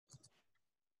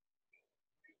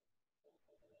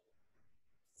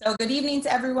So good evening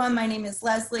to everyone. My name is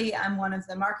Leslie. I'm one of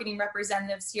the marketing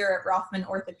representatives here at Rothman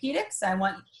Orthopedics. I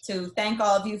want to thank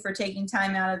all of you for taking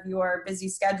time out of your busy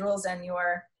schedules and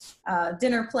your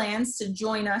dinner plans to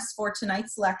join us for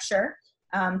tonight's lecture.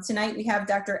 Tonight we have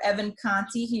Dr. Evan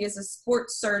Conte. He is a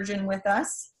sports surgeon with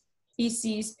us. He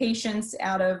sees patients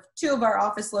out of two of our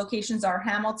office locations, our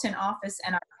Hamilton office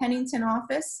and our Pennington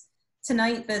office.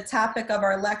 Tonight the topic of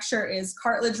our lecture is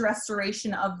cartilage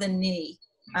restoration of the knee.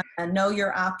 Know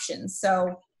your options.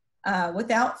 So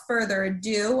without further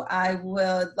ado, I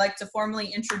would like to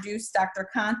formally introduce Dr.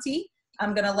 Conte.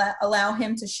 I'm going to allow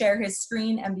him to share his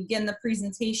screen and begin the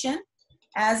presentation.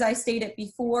 As I stated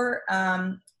before,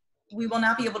 we will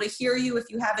not be able to hear you if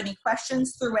you have any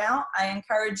questions throughout. I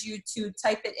encourage you to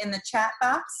type it in the chat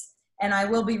box, and I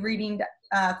will be reading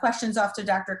questions off to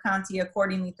Dr. Conte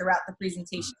accordingly throughout the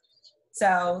presentation.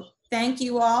 So thank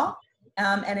you all.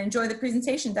 And enjoy the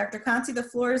presentation. Dr. Conte, the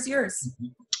floor is yours.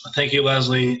 Thank you,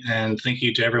 Leslie, and thank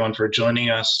you to everyone for joining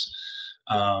us.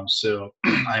 I'm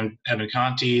Evan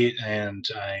Conte, and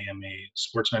I am a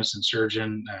sports medicine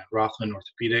surgeon at Rothman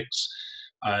Orthopedics.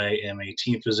 I am a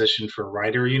team physician for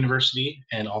Rider University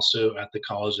and also at the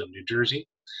College of New Jersey.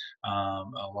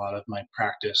 A lot of my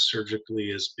practice surgically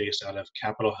is based out of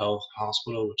Capital Health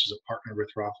Hospital, which is a partner with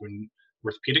Rothman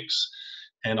Orthopedics,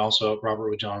 and also at Robert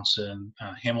Wood Johnson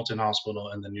Hamilton Hospital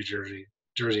and the New Jersey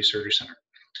Surgery Center.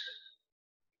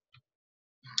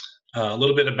 A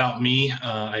little bit about me.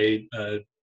 I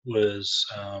was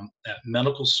at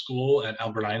medical school at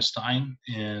Albert Einstein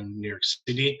in New York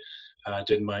City.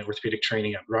 Did my orthopedic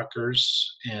training at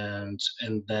Rutgers and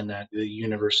then at the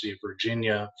University of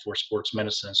Virginia for sports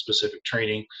medicine specific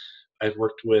training. I've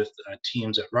worked with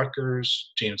teams at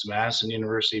Rutgers, James Madison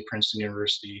University, Princeton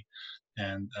University,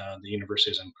 and the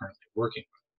universities I'm currently working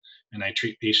with. And I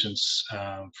treat patients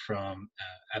from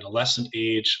adolescent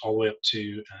age all the way up to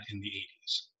in the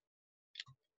 80s.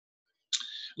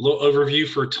 A little overview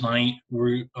for tonight.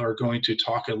 We are going to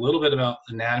talk a little bit about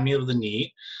anatomy of the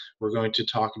knee. We're going to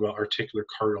talk about articular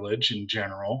cartilage in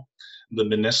general, the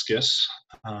meniscus,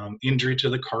 injury to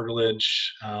the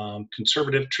cartilage,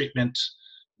 conservative treatment,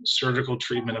 surgical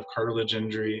treatment of cartilage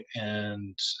injury,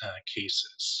 and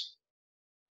cases.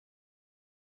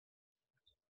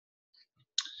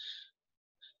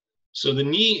 So the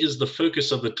knee is the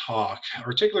focus of the talk.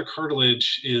 Articular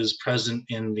cartilage is present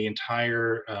in the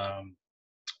entire,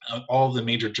 all of the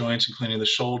major joints, including the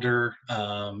shoulder,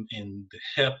 in the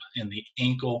hip, in the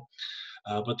ankle.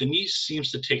 But the knee seems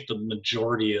to take the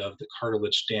majority of the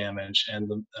cartilage damage,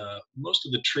 and most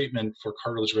of the treatment for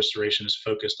cartilage restoration is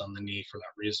focused on the knee for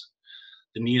that reason.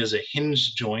 The knee is a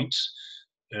hinged joint.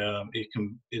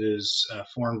 It is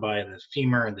formed by the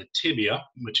femur and the tibia,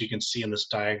 which you can see in this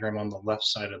diagram on the left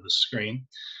side of the screen.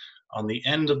 On the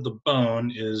end of the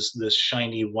bone is this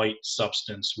shiny white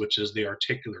substance, which is the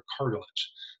articular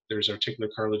cartilage. There's articular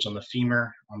cartilage on the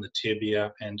femur, on the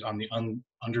tibia, and on the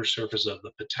undersurface of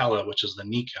the patella, which is the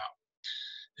kneecap.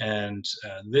 And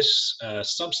this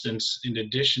substance, in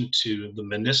addition to the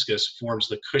meniscus, forms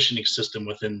the cushioning system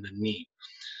within the knee.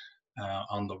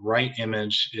 On the right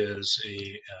image is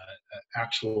a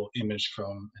actual image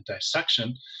from a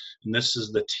dissection, and this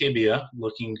is the tibia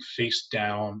looking face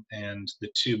down and the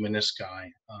two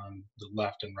menisci on the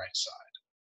left and right side.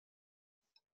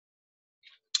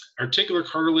 Articular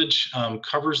cartilage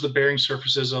covers the bearing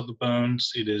surfaces of the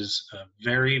bones. It is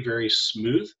very, very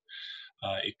smooth.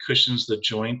 It cushions the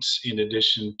joint in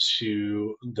addition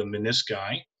to the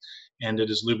menisci, and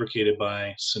it is lubricated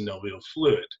by synovial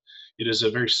fluid. It is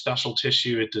a very special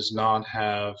tissue. It does not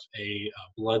have a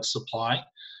blood supply.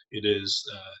 It is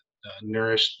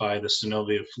nourished by the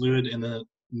synovial fluid in the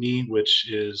knee, which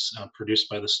is produced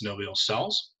by the synovial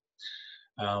cells,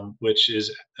 which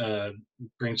is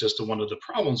brings us to one of the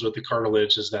problems with the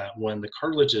cartilage, is that when the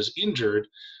cartilage is injured,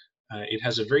 it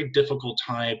has a very difficult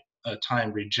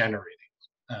time regenerating.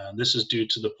 This is due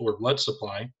to the poor blood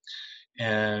supply.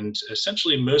 And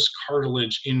essentially most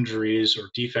cartilage injuries or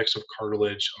defects of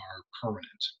cartilage are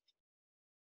permanent.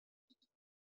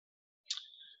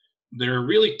 There are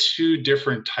really two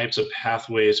different types of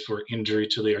pathways for injury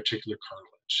to the articular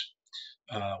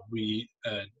cartilage. We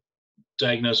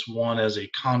diagnose one as a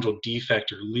chondral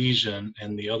defect or lesion,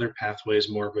 and the other pathway is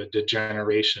more of a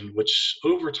degeneration, which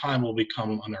over time will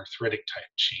become an arthritic type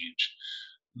change.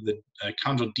 The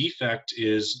chondral defect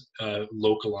is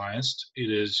localized. It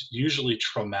is usually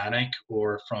traumatic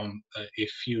or from a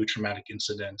few traumatic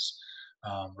incidents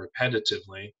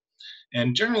repetitively.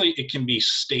 And generally, it can be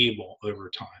stable over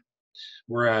time.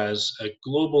 Whereas a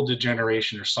global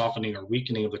degeneration or softening or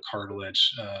weakening of the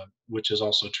cartilage, which is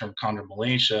also termed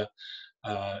chondromalacia,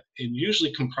 It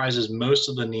usually comprises most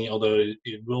of the knee, although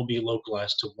it will be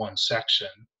localized to one section.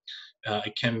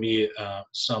 It can be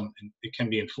it can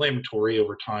be inflammatory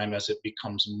over time as it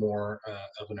becomes more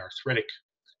of an arthritic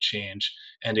change,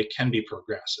 and it can be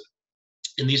progressive.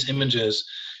 In these images,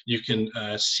 you can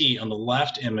see on the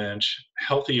left image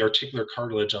healthy articular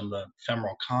cartilage on the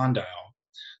femoral condyle,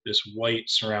 this white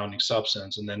surrounding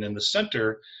substance, and then in the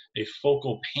center, a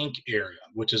focal pink area,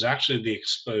 which is actually the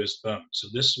exposed bone. So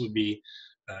this would be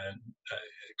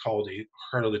called a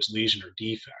cartilage lesion or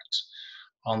defect.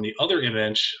 On the other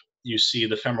image, you see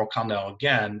the femoral condyle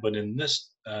again, but in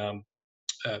this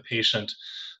patient,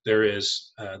 there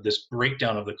is this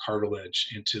breakdown of the cartilage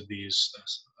into these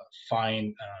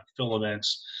fine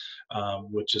filaments,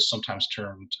 which is sometimes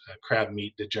termed crab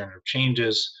meat degenerative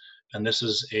changes. And this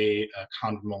is a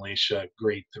chondromalacia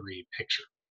grade 3 picture.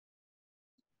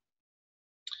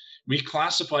 We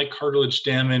classify cartilage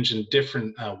damage in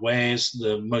different ways.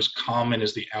 The most common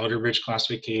is the outer ridge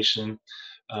classification.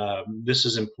 This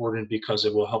is important because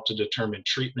it will help to determine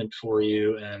treatment for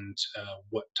you and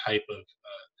what type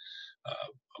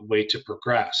of way to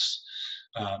progress.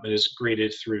 It is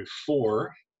graded through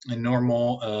 4. A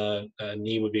normal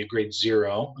knee would be a grade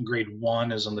 0. A grade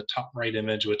 1 is on the top right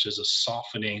image, which is a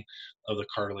softening of the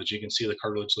cartilage. You can see the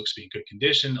cartilage looks to be in good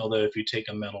condition, although if you take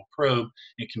a metal probe,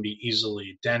 it can be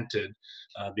easily dented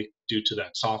due to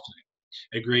that softening.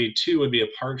 A grade 2 would be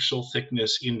a partial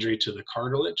thickness injury to the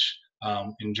cartilage,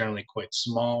 and generally quite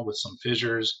small with some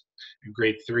fissures.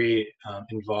 Grade 3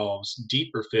 involves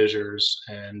deeper fissures,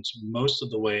 and most of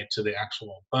the way to the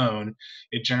actual bone,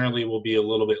 it generally will be a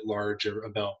little bit larger,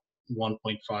 about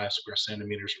 1.5 square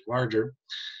centimeters or larger.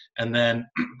 And then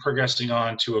progressing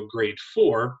on to a grade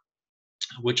 4,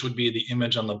 which would be the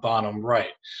image on the bottom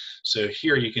right. So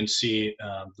here you can see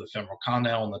the femoral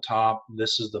condyle on the top.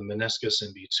 This is the meniscus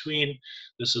in between.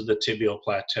 This is the tibial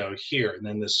plateau here. And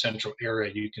then this central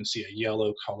area, you can see a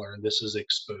yellow color, and this is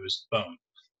exposed bone.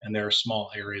 And there are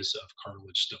small areas of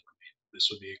cartilage still remaining. This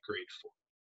would be a grade 4.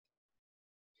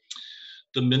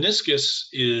 The meniscus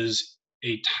is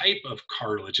a type of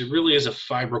cartilage. It really is a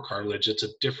fibrocartilage. It's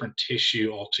a different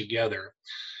tissue altogether.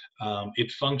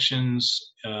 It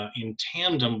functions in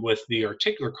tandem with the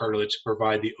articular cartilage to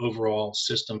provide the overall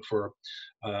system for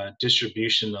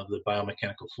distribution of the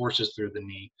biomechanical forces through the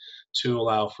knee to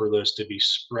allow for those to be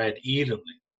spread evenly.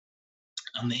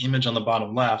 On the image on the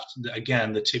bottom left,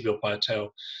 again, the tibial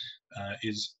plateau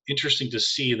is interesting to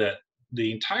see that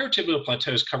the entire tibial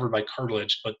plateau is covered by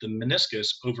cartilage, but the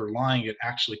meniscus overlying it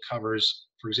actually covers,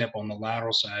 for example, on the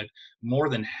lateral side, more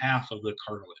than half of the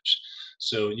cartilage.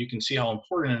 So you can see how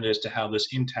important it is to have this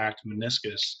intact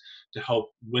meniscus to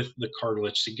help with the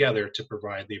cartilage together to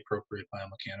provide the appropriate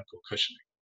biomechanical cushioning.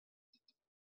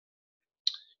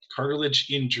 Cartilage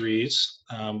injuries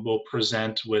will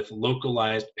present with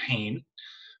localized pain.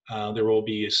 There will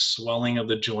be a swelling of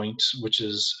the joint, which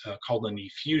is called an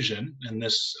effusion, and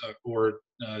this, or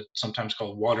sometimes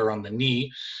called water on the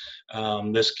knee.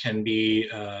 This can be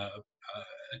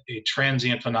a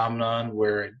transient phenomenon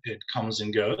where it comes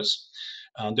and goes.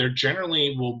 There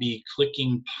generally will be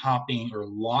clicking, popping, or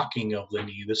locking of the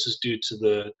knee. This is due to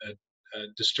the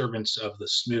disturbance of the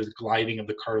smooth gliding of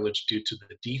the cartilage due to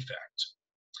the defect.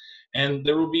 And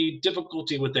there will be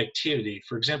difficulty with activity.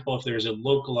 For example, if there's a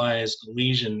localized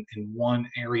lesion in one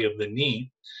area of the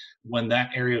knee, when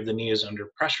that area of the knee is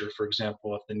under pressure, for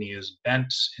example, if the knee is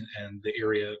bent and the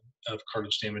area of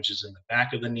cartilage damage is in the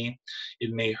back of the knee,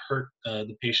 it may hurt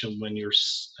the patient when you're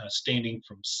standing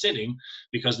from sitting,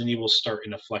 because the knee will start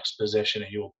in a flexed position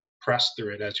and you'll press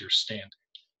through it as you're standing.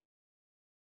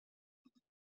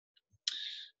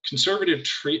 Conservative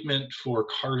treatment for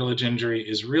cartilage injury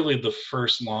is really the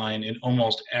first line in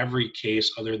almost every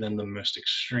case other than the most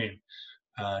extreme.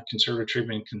 Conservative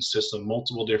treatment consists of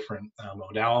multiple different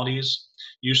modalities,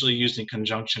 usually used in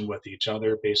conjunction with each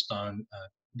other based on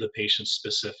the patient's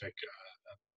specific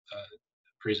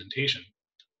presentation.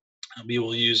 We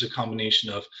will use a combination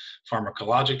of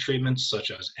pharmacologic treatments such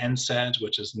as NSAIDs,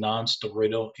 which is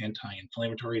non-steroidal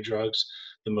anti-inflammatory drugs,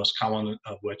 the most common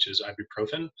of which is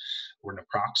ibuprofen or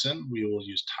naproxen. We will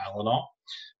use Tylenol.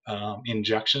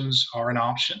 Injections are an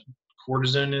option.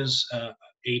 Cortisone is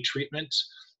a treatment.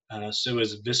 So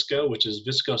is visco, which is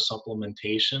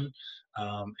viscosupplementation,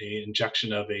 an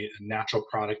injection of a natural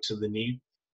product to the knee.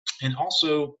 And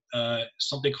also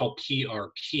something called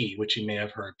PRP, which you may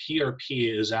have heard.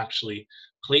 PRP is actually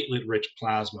platelet-rich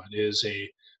plasma. It is a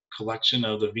collection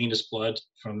of the venous blood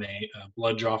from a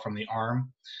blood draw from the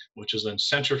arm, which is then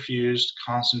centrifuged,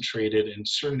 concentrated, and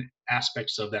certain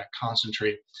aspects of that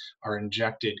concentrate are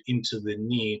injected into the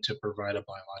knee to provide a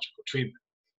biological treatment.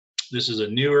 This is a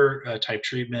newer type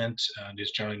treatment. It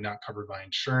is generally not covered by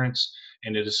insurance,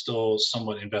 and it is still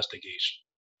somewhat investigation.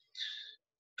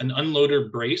 An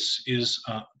unloader brace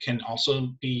can also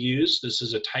be used. This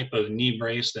is a type of knee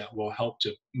brace that will help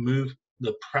to move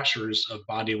the pressures of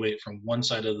body weight from one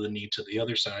side of the knee to the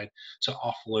other side to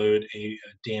offload a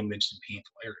damaged and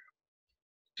painful area.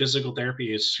 Physical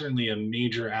therapy is certainly a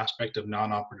major aspect of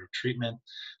non-operative treatment.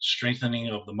 Strengthening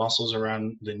of the muscles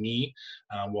around the knee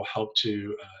will help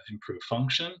to improve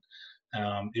function.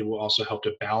 It will also help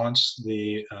to balance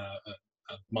the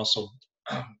muscle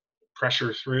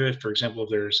pressure through it. For example, if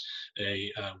there's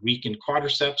a weakened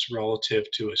quadriceps relative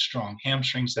to a strong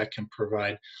hamstrings, that can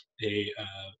provide a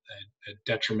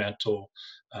detrimental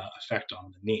effect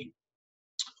on the knee.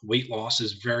 Weight loss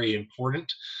is very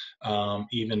important.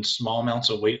 Even small amounts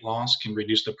of weight loss can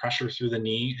reduce the pressure through the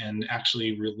knee and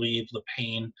actually relieve the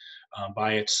pain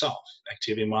by itself.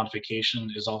 Activity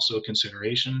modification is also a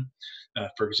consideration.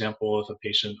 For example, if a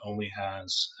patient only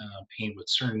has pain with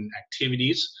certain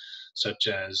activities, such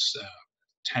as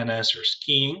tennis or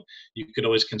skiing, you could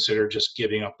always consider just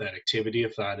giving up that activity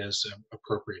if that is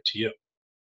appropriate to you.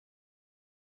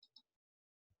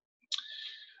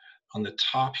 On the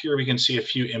top here, we can see a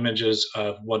few images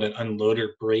of what an unloader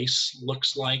brace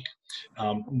looks like.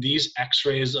 These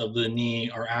x-rays of the knee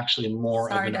are actually more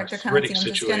of an Dr. arthritic Conte,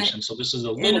 situation, so this is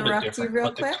a little bit different,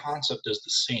 but the quick. concept is the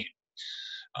same.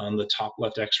 On the top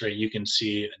left x-ray, you can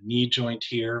see a knee joint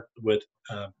here with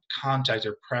contact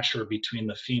or pressure between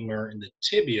the femur and the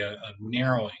tibia of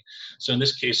narrowing. So in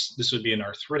this case, this would be an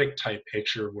arthritic type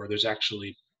picture where there's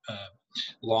actually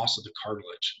loss of the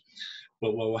cartilage.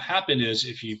 But what will happen is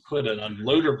if you put an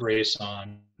unloader brace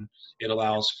on, it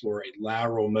allows for a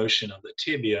lateral motion of the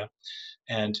tibia.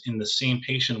 And in the same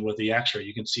patient with the x-ray,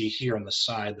 you can see here on the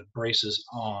side, the brace is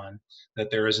on, that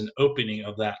there is an opening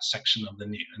of that section of the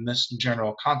knee. And this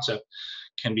general concept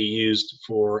can be used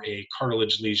for a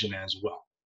cartilage lesion as well.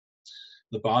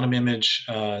 The bottom image,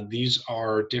 these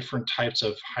are different types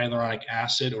of hyaluronic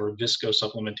acid or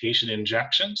viscosupplementation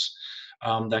injections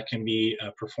that can be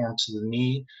performed to the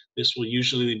knee. This will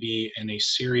usually be in a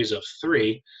series of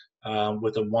 3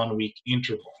 with a 1-week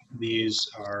interval. These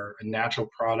are a natural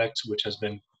product which has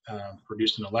been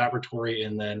produced in a laboratory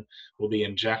and then will be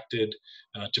injected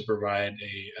to provide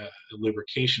a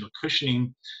lubrication or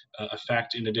cushioning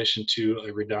effect in addition to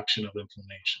a reduction of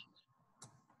inflammation.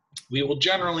 We will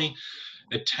generally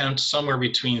attempt somewhere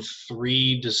between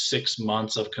 3 to 6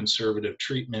 months of conservative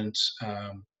treatment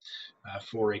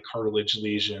for a cartilage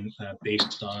lesion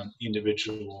based on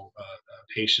individual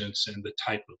patients and the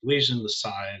type of lesion, the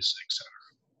size, etc.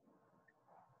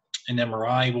 An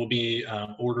MRI will be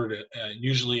ordered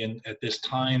usually at this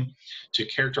time to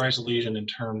characterize the lesion in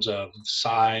terms of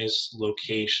size,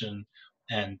 location,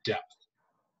 and depth.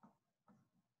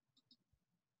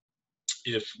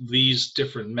 If these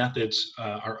different methods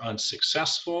are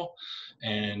unsuccessful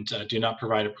and do not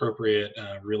provide appropriate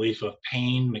relief of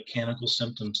pain, mechanical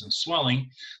symptoms, and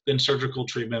swelling, then surgical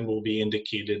treatment will be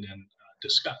indicated and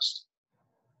discussed.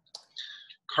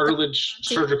 Cartilage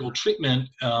surgical treatment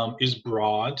is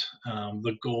broad.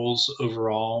 The goals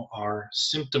overall are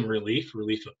symptom relief,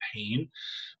 relief of pain,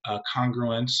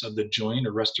 congruence of the joint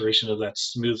or restoration of that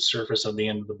smooth surface of the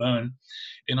end of the bone,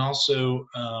 and also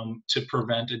to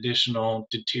prevent additional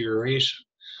deterioration,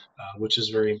 which is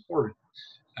very important.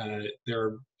 There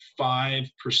are 5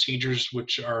 procedures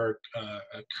which are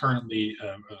currently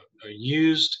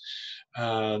used.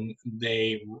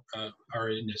 They are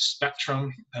in a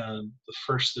spectrum, the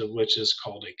first of which is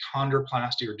called a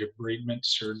chondroplasty or debridement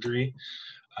surgery.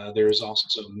 There is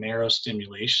also marrow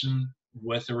stimulation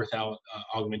with or without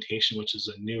augmentation, which is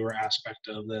a newer aspect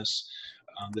of this.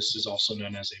 This is also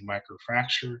known as a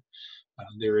microfracture.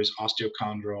 There is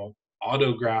osteochondral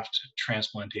autograft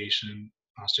transplantation,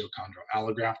 osteochondral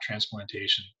allograft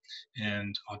transplantation,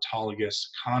 and autologous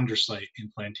chondrocyte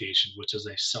implantation, which is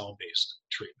a cell-based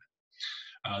treatment.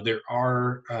 There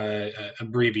are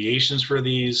abbreviations for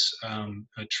these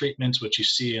treatments, which you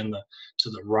see to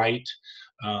the right.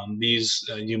 These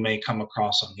you may come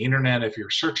across on the internet if you're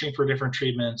searching for different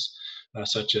treatments,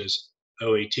 such as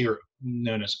OAT, or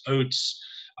known as OATS.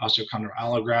 Osteochondral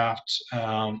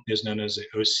allograft is known as the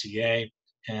OCA,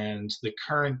 and the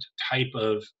current type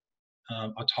of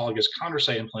autologous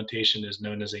chondrocyte implantation is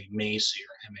known as a MACI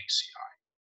or MACI.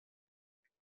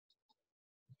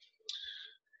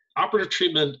 Operative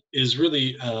treatment is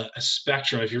really a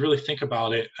spectrum. If you really think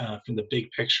about it from the big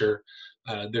picture,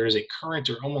 there is a current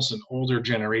or almost an older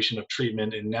generation of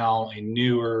treatment and now a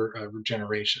newer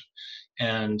generation.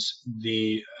 And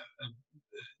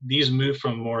these move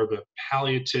from more of a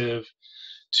palliative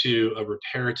to a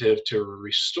reparative to a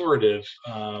restorative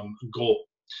goal.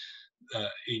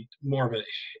 More of a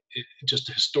just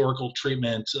a historical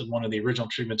treatment. One of the original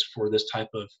treatments for this type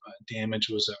of damage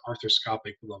was an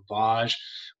arthroscopic lavage,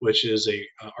 which is a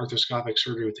arthroscopic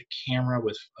surgery with a camera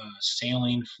with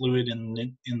saline fluid in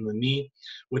the knee,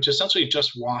 which essentially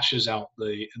just washes out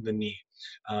the knee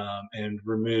and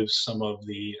removes some of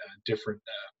the different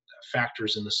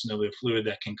factors in the synovial fluid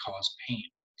that can cause pain.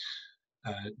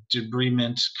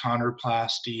 Debridement,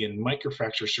 chondroplasty, and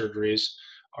microfracture surgeries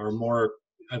are more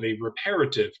of a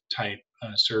reparative type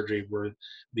surgery, where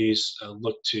these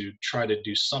look to try to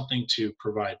do something to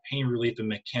provide pain relief and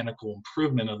mechanical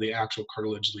improvement of the actual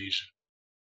cartilage lesion.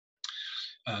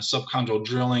 Subchondral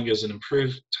drilling is an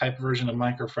improved type version of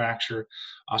microfracture.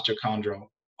 Osteochondral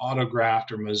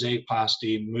autograft or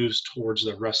mosaicplasty moves towards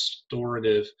the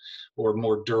restorative or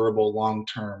more durable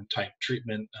long-term type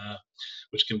treatment,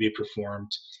 which can be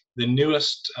performed. The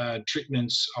newest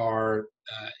treatments are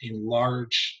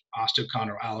enlarged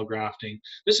osteochondral allografting.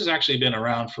 This has actually been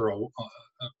around for a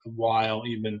while,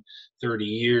 even 30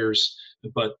 years,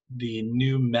 but the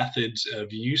new methods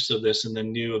of use of this and the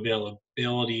new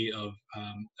availability of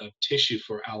tissue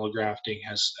for allografting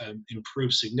has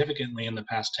improved significantly in the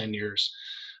past 10 years.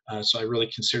 So I really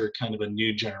consider it kind of a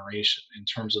new generation in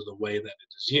terms of the way that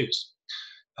it is used.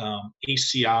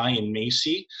 ACI and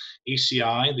MACI.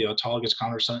 ACI, the autologous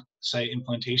chondrocyte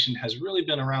implantation, has really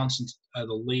been around since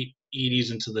the late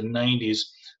 80s into the 90s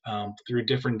through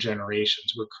different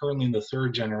generations. We're currently in the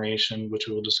third generation, which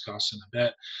we will discuss in a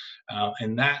bit.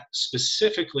 And that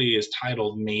specifically is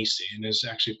titled MACI and is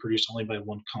actually produced only by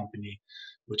one company,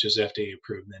 which is FDA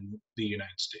approved in the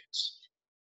United States.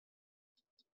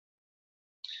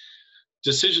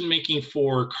 Decision-making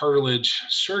for cartilage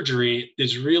surgery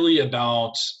is really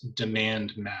about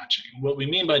demand matching. What we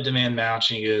mean by demand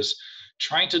matching is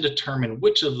trying to determine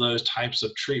which of those types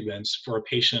of treatments for a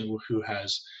patient who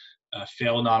has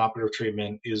failed non-operative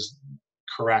treatment is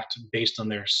correct based on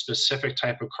their specific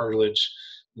type of cartilage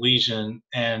lesion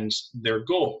and their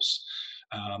goals.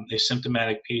 A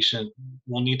symptomatic patient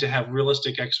will need to have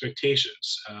realistic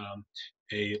expectations.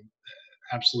 A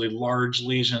absolutely large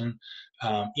lesion,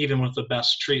 even with the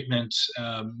best treatment,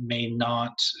 may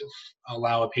not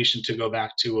allow a patient to go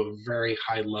back to a very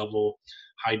high level,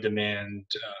 high demand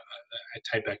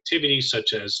type activity,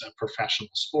 such as a professional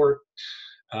sport.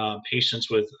 Patients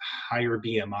with higher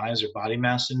BMIs or body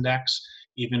mass index,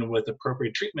 even with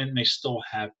appropriate treatment, may still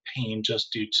have pain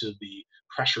just due to the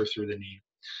pressure through the knee.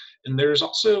 And there's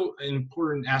also an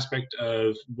important aspect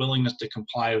of willingness to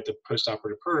comply with the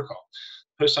postoperative protocol.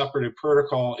 Postoperative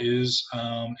protocol is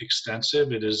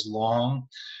extensive, it is long.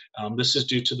 This is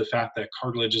due to the fact that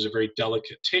cartilage is a very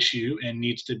delicate tissue and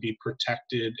needs to be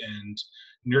protected and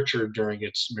nurtured during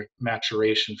its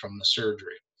maturation from the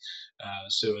surgery.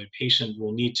 So a patient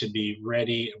will need to be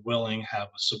ready, willing, have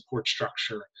a support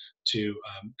structure to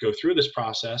go through this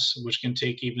process, which can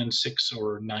take even 6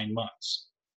 or 9 months.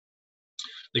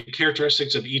 The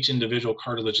characteristics of each individual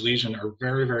cartilage lesion are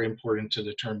very, very important to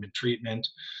determine treatment.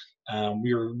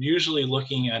 We are usually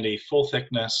looking at a full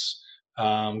thickness,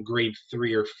 grade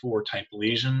 3 or 4 type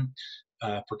lesion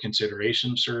for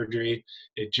consideration of surgery.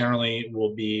 It generally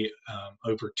will be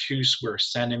over 2 square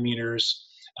centimeters.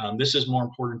 This is more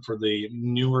important for the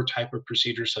newer type of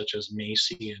procedures such as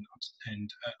MACI and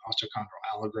osteochondral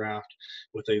allograft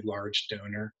with a large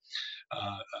donor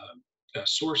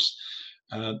source.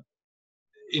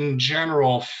 In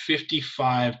general,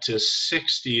 55 to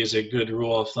 60 is a good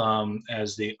rule of thumb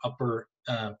as the upper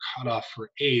cutoff for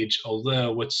age,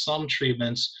 although with some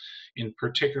treatments in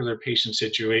particular patient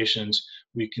situations,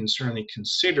 we can certainly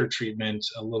consider treatment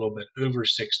a little bit over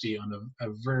 60 on a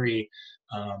very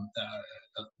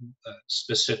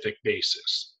specific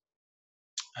basis.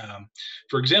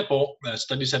 For example,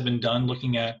 studies have been done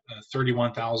looking at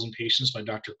 31,000 patients by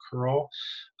Dr. Curl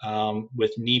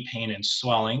with knee pain and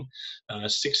swelling.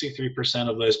 63%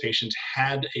 of those patients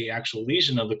had an actual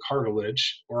lesion of the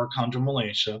cartilage or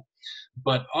chondromalacia,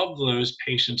 but of those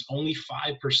patients, only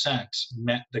 5%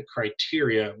 met the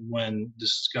criteria when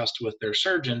discussed with their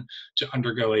surgeon to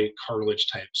undergo a cartilage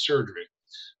type surgery.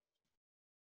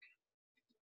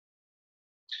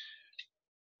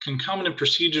 Concomitant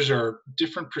procedures are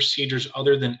different procedures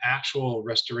other than actual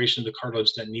restoration of the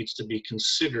cartilage that needs to be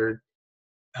considered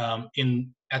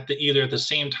either at the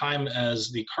same time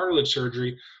as the cartilage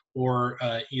surgery or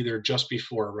either just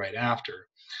before or right after.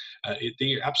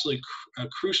 They are absolutely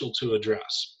crucial to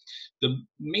address. The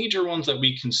major ones that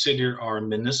we consider are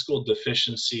meniscal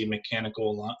deficiency,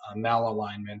 mechanical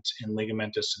malalignment, and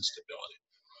ligamentous instability.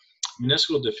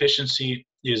 Meniscal deficiency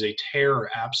is a tear or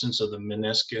absence of the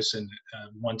meniscus in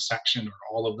one section or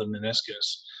all of the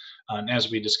meniscus. And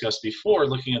as we discussed before,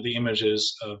 looking at the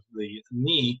images of the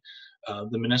knee,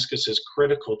 the meniscus is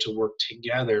critical to work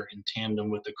together in tandem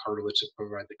with the cartilage to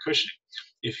provide the cushioning.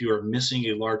 If you are missing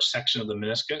a large section of the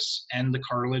meniscus and the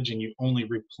cartilage and you only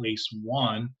replace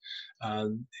one,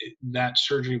 that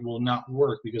surgery will not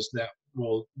work because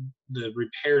the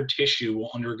repaired tissue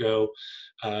will undergo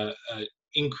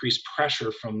increased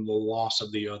pressure from the loss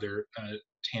of the other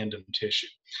tandem tissue.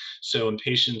 So in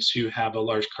patients who have a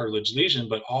large cartilage lesion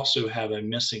but also have a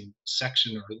missing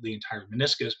section or the entire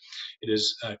meniscus, it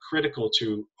is critical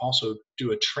to also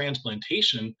do a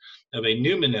transplantation of a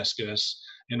new meniscus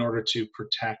in order to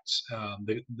protect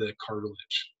the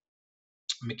cartilage.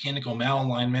 Mechanical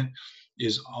malalignment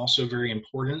is also very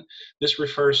important. This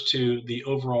refers to the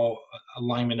overall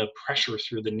alignment of pressure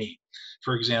through the knee.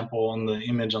 For example, on the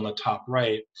image on the top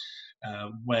right,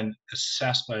 when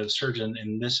assessed by the surgeon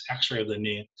in this x-ray of the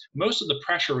knee, most of the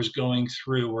pressure is going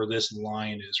through where this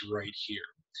line is right here.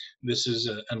 This is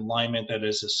an alignment that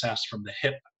is assessed from the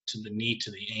hip to the knee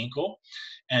to the ankle,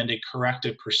 and a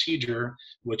corrective procedure,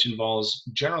 which involves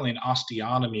generally an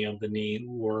osteotomy of the knee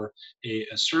or a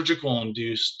surgical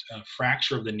induced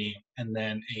fracture of the knee, and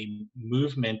then a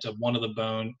movement of one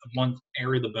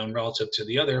area of the bone relative to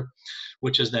the other,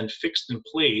 which is then fixed in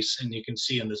place. And you can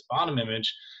see in this bottom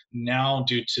image, now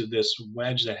due to this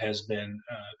wedge that has been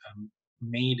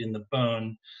made in the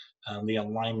bone, the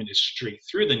alignment is straight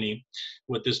through the knee.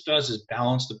 What this does is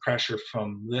balance the pressure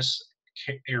from this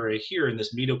area here in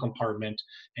this medial compartment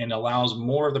and allows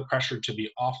more of the pressure to be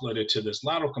offloaded to this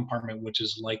lateral compartment, which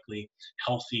is likely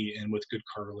healthy and with good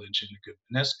cartilage and a good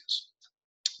meniscus.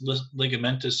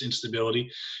 Ligamentous instability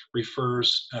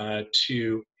refers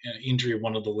to injury of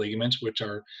one of the ligaments, which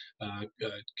are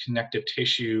connective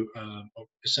tissue,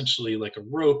 essentially like a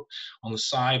rope on the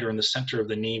side or in the center of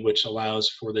the knee, which allows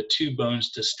for the two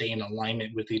bones to stay in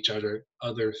alignment with each other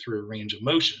through a range of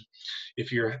motion.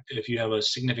 If you have a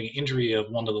significant injury of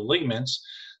one of the ligaments,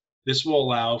 this will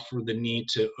allow for the knee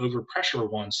to overpressure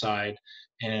one side,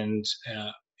 and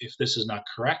if this is not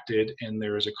corrected and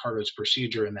there is a cartilage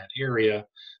procedure in that area,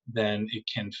 then it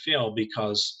can fail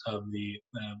because of the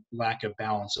lack of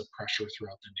balance of pressure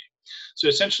throughout the knee. So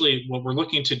essentially what we're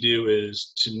looking to do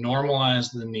is to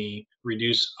normalize the knee,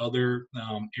 reduce other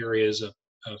areas of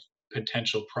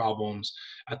potential problems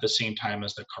at the same time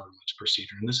as the cartilage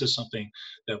procedure. And this is something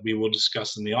that we will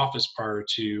discuss in the office prior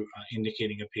to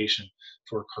indicating a patient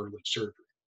for cartilage surgery.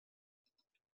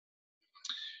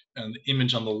 And the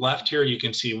image on the left here, you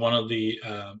can see one of the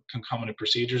concomitant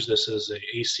procedures. This is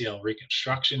a ACL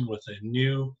reconstruction with a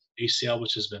new ACL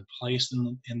which has been placed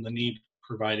in the knee,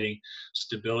 providing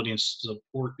stability and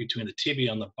support between the tibia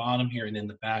on the bottom here and in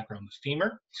the background, the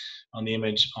femur. On the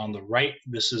image on the right,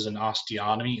 this is an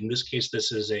osteotomy. In this case,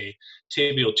 this is a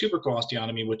tibial tubercle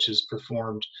osteotomy, which is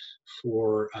performed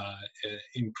for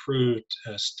improved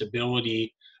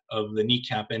stability of the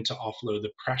kneecap and to offload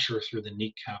the pressure through the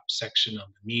kneecap section of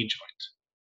the knee joint.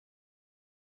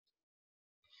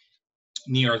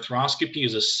 Knee arthroscopy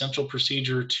is a central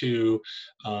procedure to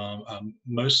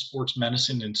most sports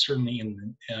medicine, and certainly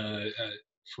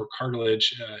for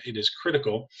cartilage, it is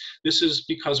critical. This is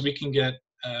because we can get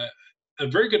a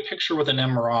very good picture with an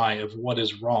MRI of what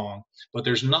is wrong, but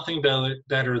there's nothing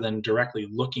better than directly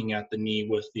looking at the knee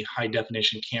with the high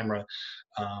definition camera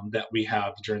that we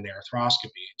have during the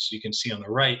arthroscopy. So you can see on the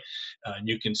right,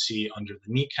 you can see under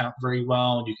the kneecap very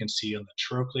well. You can see on the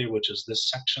trochlea, which is this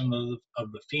section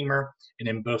of the femur, and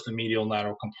in both the medial and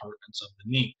lateral compartments of the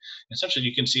knee. Essentially,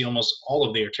 you can see almost all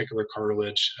of the articular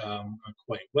cartilage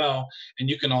quite well, and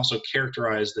you can also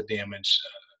characterize the damage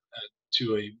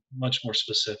to a much more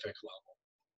specific level.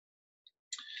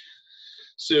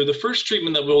 So the first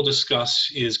treatment that we'll discuss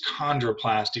is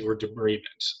chondroplasty or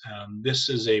debridement. This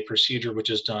is a procedure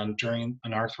which is done during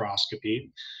an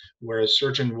arthroscopy, where a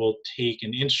surgeon will take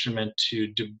an instrument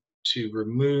to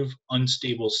remove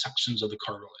unstable sections of the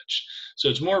cartilage. So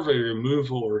it's more of a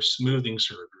removal or smoothing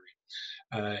surgery.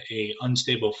 A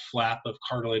unstable flap of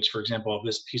cartilage, for example, if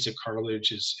this piece of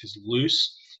cartilage is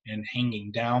loose and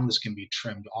hanging down, this can be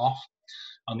trimmed off.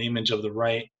 On the image of the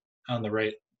right, on the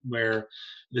right, where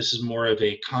this is more of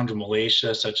a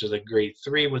chondromalacia, such as a grade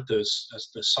 3 with the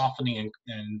softening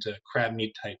and crab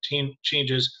meat type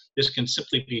changes. This can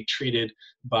simply be treated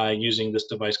by using this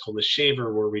device called a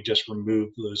shaver, where we just remove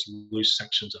those loose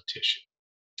sections of tissue.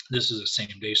 This is a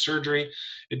same-day surgery.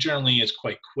 It generally is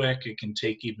quite quick. It can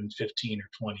take even 15 or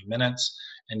 20 minutes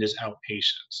and is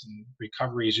outpatient. And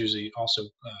recovery is usually also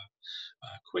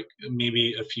quick,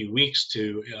 maybe a few weeks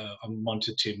to 1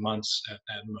 to 2 months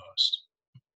at most.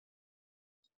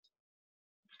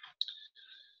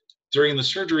 During the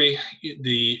surgery,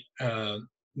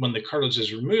 when the cartilage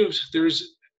is removed,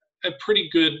 there's a pretty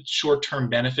good short-term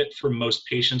benefit for most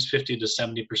patients. 50 to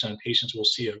 70% of patients will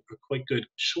see a quite good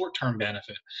short-term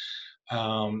benefit.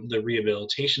 The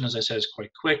rehabilitation, as I said, is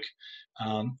quite quick,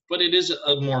 but it is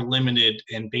a more limited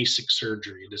and basic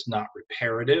surgery. It is not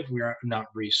reparative. We are not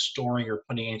restoring or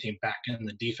putting anything back in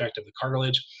the defect of the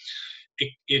cartilage.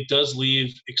 It does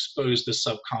leave exposed the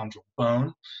subchondral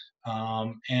bone,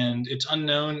 and it's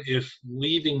unknown if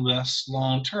leaving this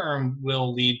long term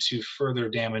will lead to further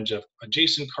damage of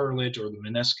adjacent cartilage or the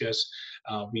meniscus.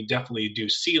 We definitely do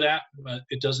see that, but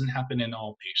it doesn't happen in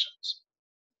all patients.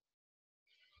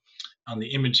 On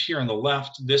the image here on the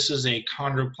left, this is a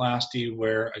chondroplasty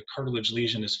where a cartilage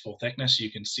lesion is full thickness.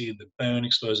 You can see the bone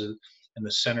exposed in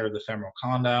the center of the femoral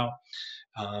condyle.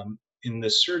 In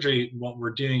this surgery, what we're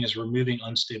doing is removing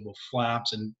unstable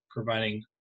flaps and providing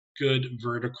good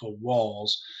vertical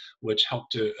walls, which help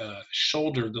to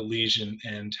shoulder the lesion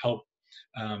and help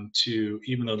to,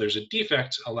 even though there's a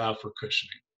defect, allow for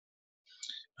cushioning.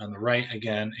 On the right,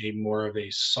 again, more of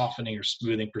a softening or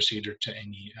smoothing procedure to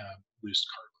any loose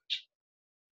cartilage.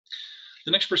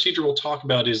 The next procedure we'll talk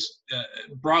about is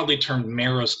broadly termed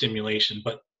marrow stimulation,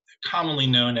 but commonly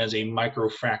known as a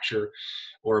microfracture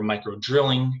or micro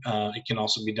drilling. It can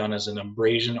also be done as an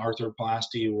abrasion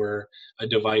arthroplasty, where a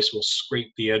device will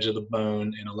scrape the edge of the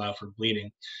bone and allow for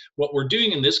bleeding. What we're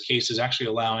doing in this case is actually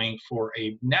allowing for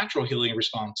a natural healing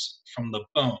response from the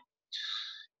bone.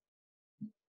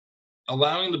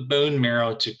 Allowing the bone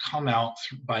marrow to come out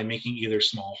by making either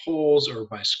small holes or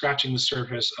by scratching the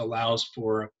surface allows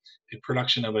for a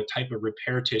production of a type of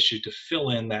repair tissue to fill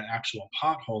in that actual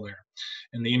pothole there.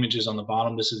 And the images on the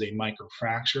bottom, this is a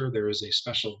microfracture. There is a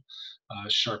special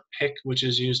sharp pick which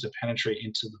is used to penetrate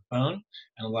into the bone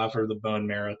and allow for the bone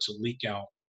marrow to leak out.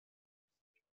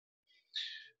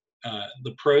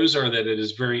 The pros are that it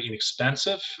is very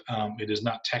inexpensive. It is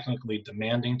not technically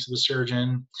demanding to the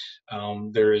surgeon.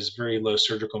 There is very low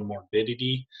surgical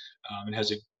morbidity. It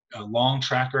has a long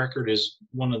track record, is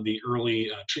one of the early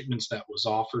treatments that was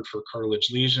offered for cartilage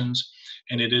lesions,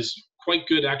 and it is quite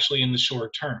good actually in the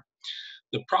short term.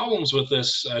 The problems with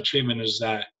this treatment is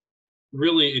that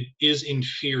really it is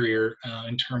inferior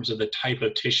in terms of the type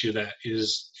of tissue that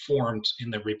is formed in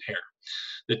the repair.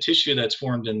 The tissue that's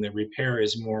formed in the repair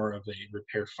is more of a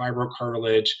repair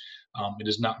fibrocartilage. It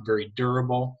is not very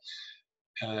durable.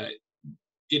 It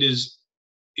is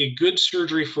a good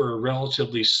surgery for a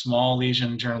relatively small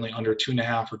lesion, generally under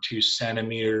 2.5 or 2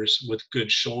 centimeters, with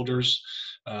good shoulders.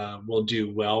 Will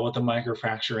do well with a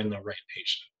microfracture in the right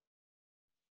patient.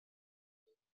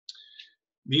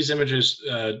 These images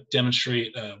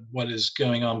demonstrate what is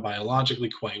going on biologically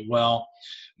quite well.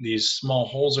 These small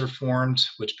holes are formed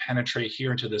which penetrate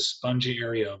here into the spongy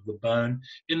area of the bone.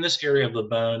 In this area of the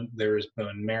bone, there is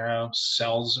bone marrow.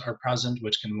 Cells are present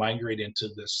which can migrate into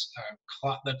this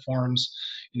clot that forms,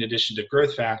 in addition to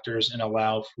growth factors, and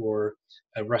allow for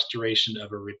a restoration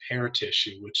of a repair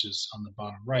tissue, which is on the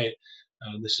bottom right.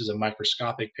 This is a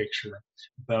microscopic picture,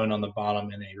 bone on the bottom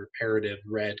and a reparative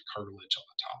red cartilage on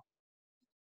the top.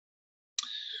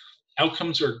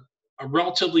 Outcomes are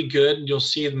relatively good. You'll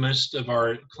see most of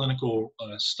our clinical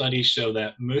studies show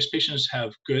that most patients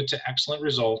have good to excellent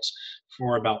results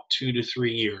for about 2 to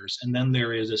 3 years, and then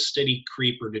there is a steady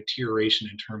creep or deterioration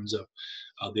in terms of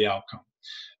the outcome.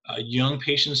 Young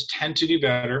patients tend to do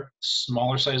better.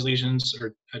 Smaller size lesions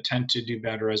tend to do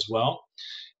better as well,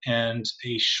 and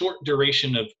a short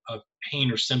duration of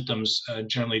pain or symptoms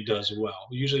generally does well,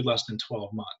 usually less than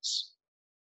 12 months.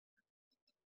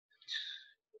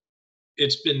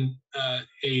 It's been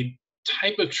a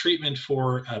type of treatment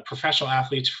for professional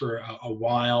athletes for a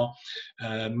while.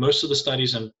 Most of the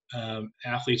studies on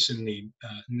athletes in the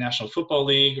National Football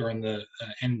League or in the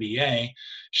NBA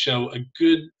show a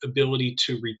good ability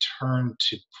to return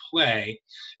to play,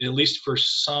 at least for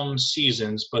some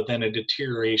seasons, but then a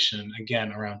deterioration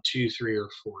again around 2, 3, or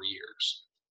 4 years.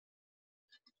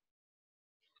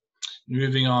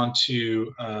 Moving on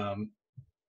to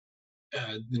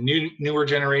the newer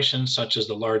generations, such as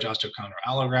the large osteochondral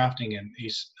allografting and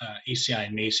ACI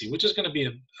and MACI, which is going to be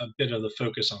a bit of the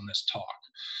focus on this talk.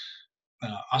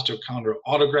 Osteochondral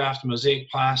autograft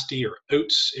mosaicplasty, or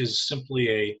OATS, is simply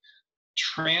a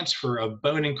transfer of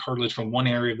bone and cartilage from one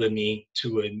area of the knee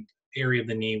to an area of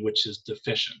the knee which is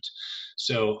deficient.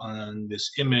 So on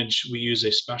this image, we use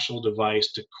a special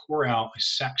device to core out a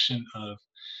section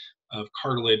of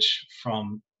cartilage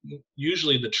from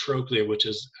usually the trochlea, which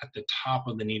is at the top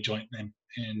of the knee joint,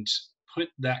 and put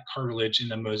that cartilage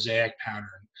in a mosaic pattern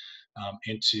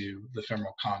into the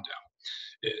femoral condyle.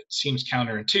 It seems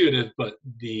counterintuitive, but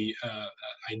the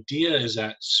idea is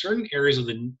that certain areas of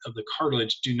the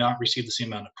cartilage do not receive the same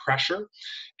amount of pressure,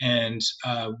 and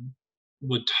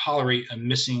would tolerate a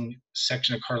missing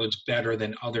section of cartilage better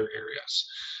than other areas.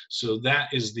 So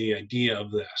that is the idea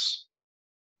of this.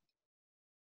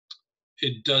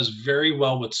 It does very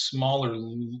well with smaller,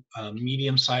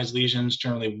 medium-sized lesions,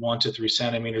 generally 1 to 3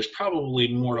 centimeters, probably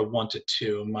more to 1 to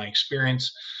 2 in my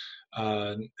experience.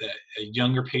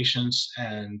 Younger patients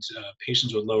and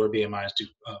patients with lower BMIs do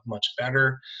much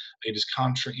better. It is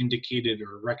contraindicated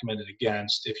or recommended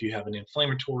against if you have an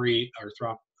inflammatory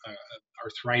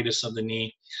arthritis of the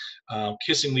knee.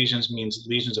 Kissing lesions means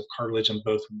lesions of cartilage on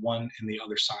both one and the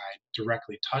other side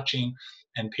directly touching,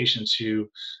 and patients who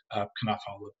cannot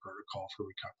follow the protocol for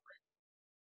recovery.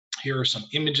 Here are some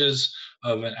images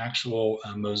of an actual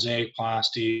mosaic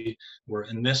plasty, where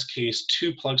in this case,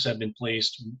 2 plugs have been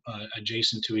placed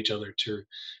adjacent to each other to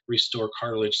restore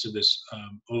cartilage to this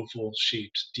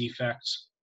oval-shaped defect.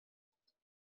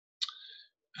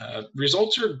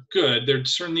 Results are good. They're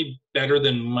certainly better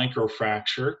than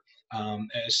microfracture.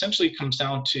 Essentially, it comes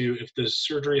down to if the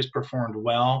surgery is performed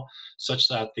well, such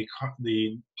that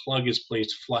the plug is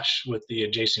placed flush with the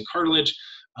adjacent cartilage,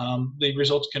 the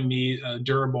results can be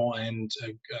durable and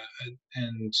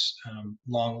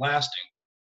long-lasting.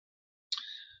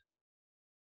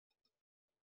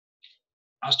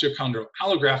 Osteochondral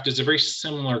allograft is a very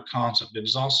similar concept. It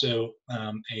is also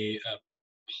a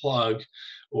plug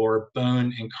or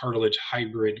bone and cartilage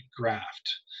hybrid graft.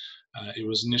 It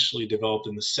was initially developed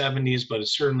in the 70s, but it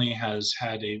certainly has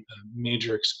had a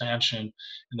major expansion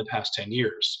in the past 10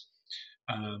 years.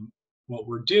 What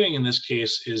we're doing in this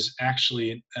case is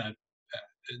actually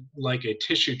like a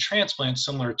tissue transplant,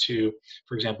 similar to,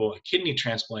 for example, a kidney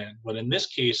transplant. But in this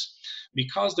case,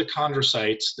 because the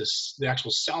chondrocytes, the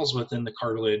actual cells within the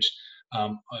cartilage,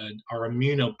 are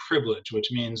immunoprivileged,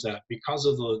 which means that because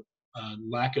of the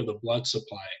lack of the blood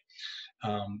supply,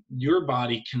 your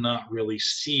body cannot really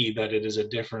see that it is a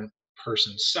different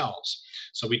person's cells.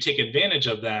 So we take advantage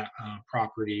of that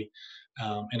property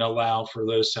and allow for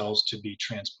those cells to be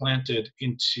transplanted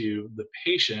into the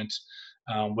patient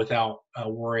without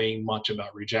worrying much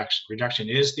about rejection. Rejection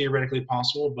is theoretically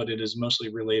possible, but it is mostly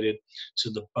related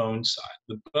to the bone side.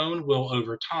 The bone will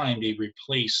over time be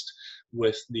replaced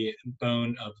with the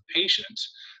bone of the patient,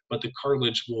 but the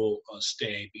cartilage will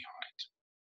stay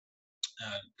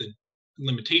behind. The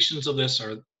limitations of this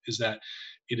is that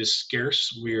it is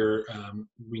scarce.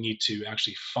 We need to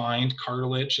actually find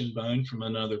cartilage and bone from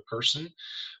another person.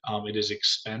 It is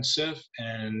expensive,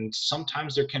 and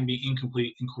sometimes there can be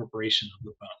incomplete incorporation of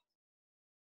the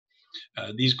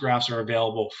bone. These grafts are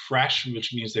available fresh,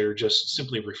 which means they're just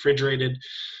simply refrigerated.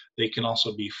 They can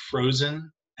also be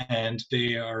frozen, and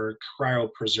they are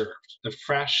cryopreserved. The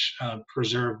fresh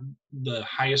preserve the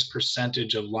highest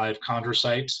percentage of live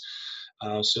chondrocytes,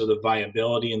 so the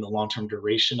viability and the long-term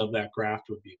duration of that graft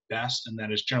would be best, and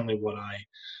that is generally what I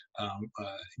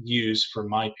use for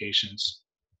my patients.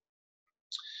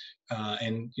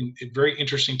 And a very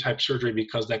interesting type surgery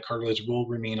because that cartilage will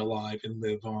remain alive and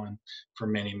live on for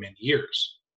many, many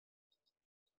years.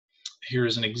 Here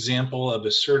is an example of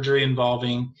a surgery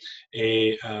involving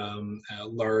a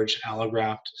large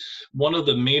allograft. One of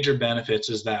the major benefits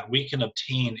is that we can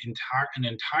obtain an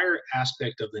entire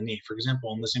aspect of the knee. For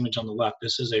example, in this image on the left,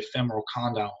 this is a femoral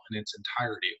condyle in its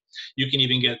entirety. You can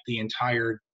even get the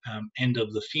entire end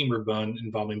of the femur bone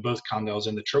involving both condyles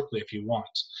and the trochlea if you want.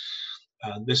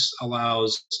 This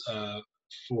allows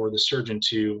for the surgeon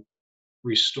to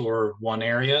restore one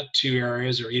area, 2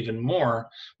 areas, or even more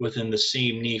within the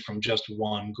same knee from just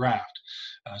one graft.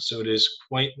 So it is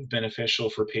quite beneficial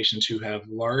for patients who have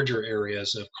larger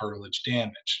areas of cartilage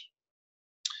damage.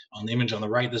 On the image on the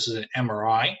right, this is an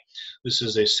MRI. This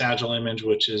is a sagittal image,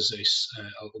 which is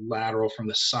a lateral from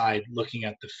the side looking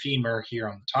at the femur here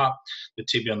on the top, the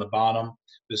tibia on the bottom,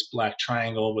 this black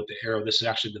triangle with the arrow. This is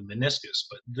actually the meniscus,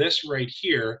 but this right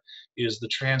here is the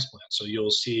transplant. So you'll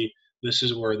see this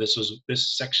is where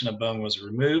this section of bone was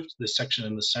removed. This section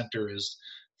in the center is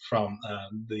from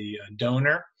the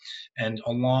donor. And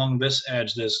along this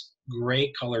edge, this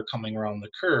gray color coming around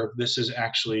the curve, this is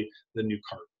actually the new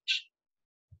cartilage.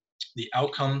 The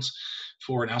outcomes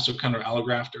for an osteochondral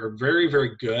allograft are very,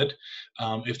 very good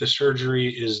if the surgery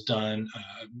is done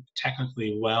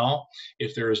technically well.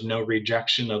 If there is no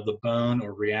rejection of the bone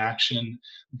or reaction,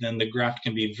 then the graft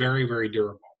can be very, very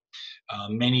durable.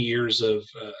 Many years of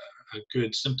a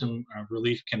good symptom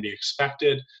relief can be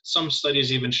expected. Some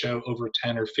studies even show over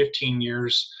 10 or 15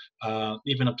 years,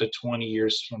 even up to 20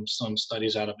 years from some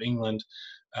studies out of England,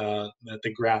 that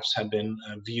the grafts have been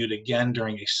viewed again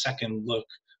during a second look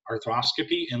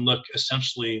arthroscopy and look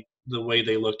essentially the way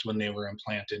they looked when they were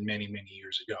implanted many, many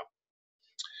years ago.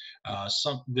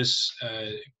 This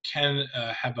can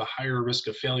have a higher risk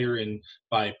of failure in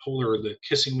bipolar, or the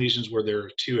kissing lesions, where there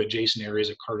are two adjacent areas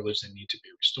of cartilage that need to be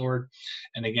restored.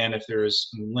 And again, if there is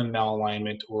limb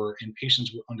malalignment or in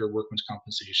patients under workman's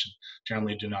compensation,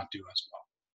 generally do not do as well.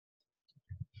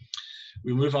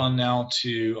 We move on now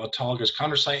to autologous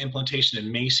chondrocyte implantation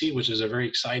in MACI, which is a very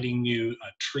exciting new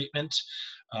treatment,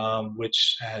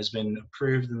 which has been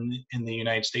approved in the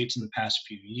United States in the past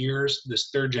few years. This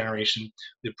third generation,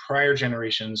 the prior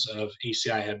generations of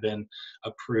ACI have been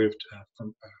approved for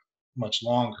much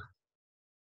longer.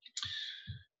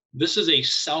 This is a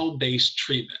cell-based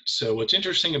treatment. So what's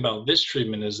interesting about this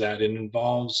treatment is that it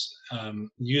involves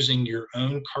using your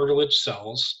own cartilage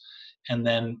cells and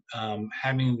then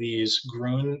having these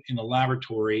grown in a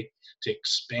laboratory to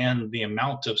expand the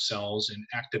amount of cells and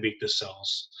activate the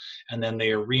cells, and then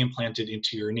they are reimplanted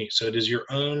into your knee. So it is your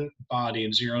own body,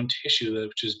 it's your own tissue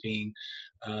which is being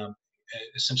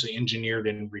essentially engineered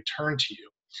and returned to you.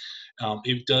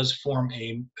 It does form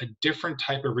a different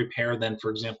type of repair than,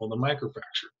 for example, the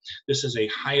microfracture. This is a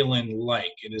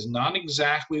hyaline-like. It is not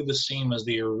exactly the same as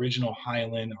the original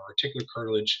hyaline or articular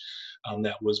cartilage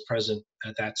that was present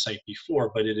at that site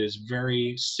before, but it is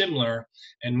very similar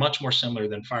and much more similar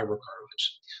than fibrocartilage.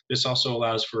 This also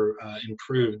allows for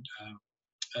improved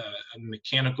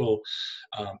mechanical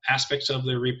aspects of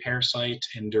the repair site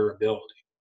and durability.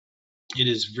 It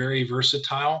is very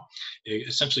versatile. It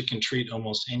essentially can treat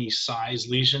almost any size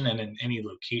lesion and in any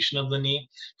location of the knee.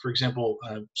 For example,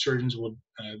 surgeons will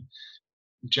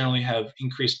generally have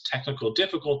increased technical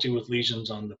difficulty with lesions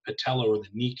on the patella or the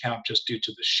kneecap just due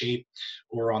to the shape,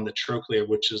 or on the trochlea,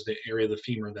 which is the area of the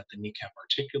femur that the kneecap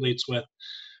articulates with.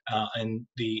 And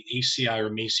the ACI or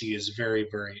MACI is very,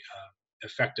 very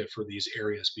effective for these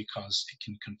areas because it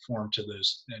can conform to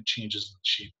those changes in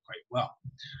shape quite well.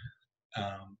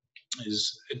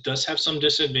 It does have some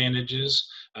disadvantages.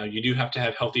 You do have to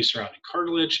have healthy surrounding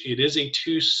cartilage. It is a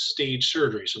two-stage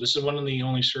surgery. So this is one of the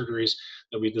only surgeries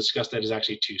that we discussed that is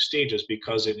actually two stages,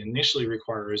 because it initially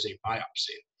requires a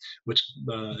biopsy, which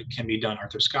can be done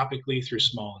arthroscopically through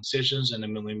small incisions in a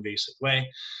minimally invasive way.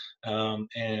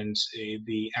 And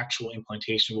the actual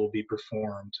implantation will be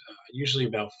performed usually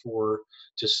about 4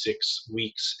 to 6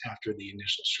 weeks after the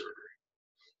initial surgery.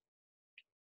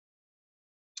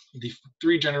 The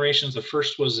 3 generations, the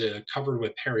first was covered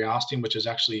with periosteum, which is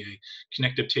actually a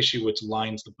connective tissue which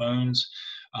lines the bones.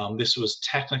 This was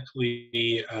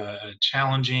technically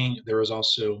challenging. There was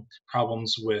also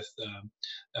problems with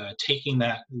taking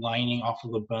that lining off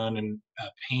of the bone and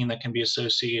pain that can be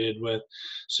associated with.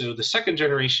 So the second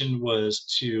generation was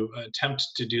to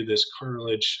attempt to do this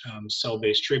cartilage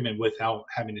cell-based treatment without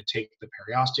having to take the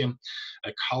periosteum.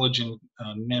 A collagen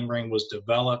membrane was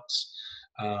developed,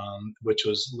 which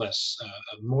was less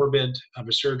morbid of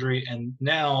a surgery. And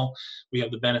now we have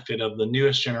the benefit of the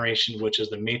newest generation, which is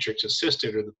the matrix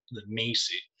assisted, or the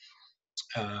MACI,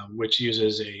 which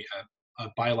uses a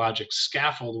biologic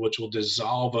scaffold which will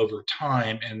dissolve over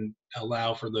time and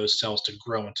allow for those cells to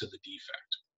grow into the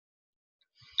defect.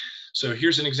 So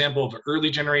here's an example of early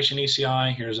generation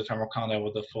ACI. Here's a femoral condyle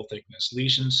with a full thickness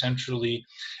lesion centrally,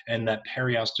 and that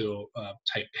periosteal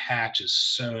type patch is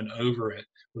sewn over it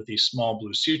with these small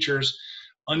blue sutures.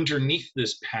 Underneath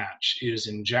this patch is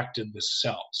injected the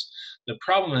cells. The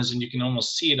problem is, and you can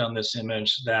almost see it on this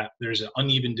image, that there's an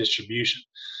uneven distribution.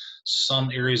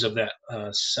 Some areas of that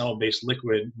cell-based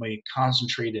liquid may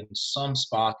concentrate in some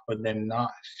spot, but then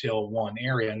not fill one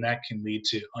area, and that can lead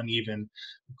to uneven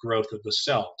growth of the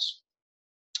cells.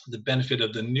 The benefit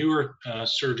of the newer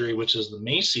surgery, which is the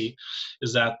MACI,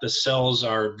 is that the cells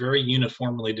are very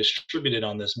uniformly distributed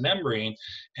on this membrane,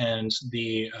 and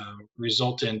the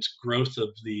resultant growth of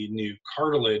the new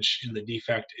cartilage in the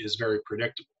defect is very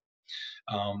predictable.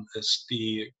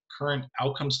 The current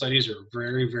outcome studies are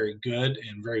very, very good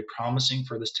and very promising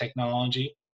for this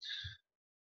technology.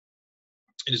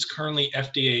 It is currently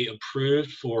FDA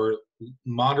approved for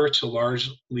moderate to large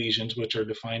lesions, which are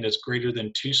defined as greater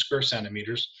than 2 square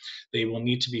centimeters. They will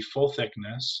need to be full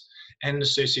thickness and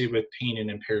associated with pain and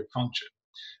impaired function.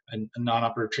 A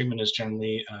non-operative treatment is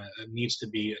generally needs to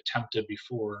be attempted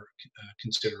before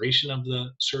consideration of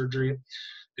the surgery.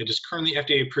 It is currently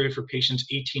FDA approved for patients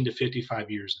 18 to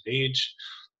 55 years of age.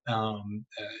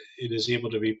 It is able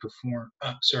to be performed,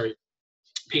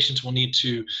 patients will need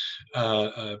to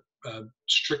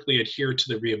strictly adhere to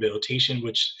the rehabilitation,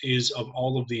 which is, of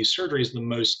all of these surgeries, the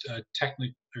most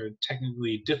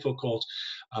technically difficult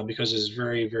because it is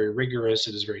very, very rigorous.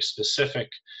 It is very specific.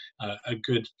 A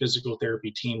good physical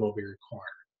therapy team will be required.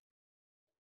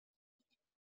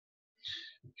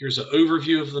 Here's an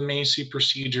overview of the MACI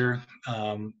procedure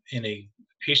in a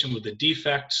patient with a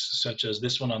defect, such as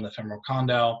this one on the femoral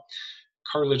condyle.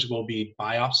 Cartilage will be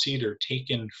biopsied or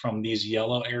taken from these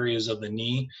yellow areas of the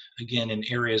knee, again, in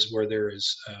areas where there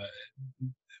is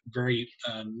very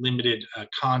limited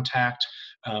contact,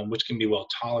 which can be well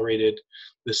tolerated.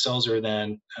 The cells are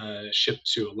then shipped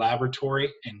to a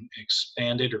laboratory and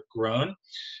expanded or grown.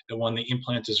 And when the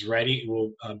implant is ready, it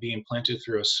will be implanted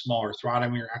through a small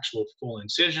arthrotomy or actual full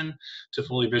incision to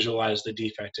fully visualize the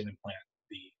defect and implant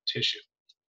the tissue.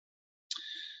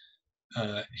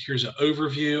 Here's an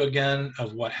overview again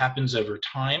of what happens over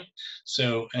time.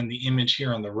 So in the image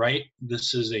here on the right,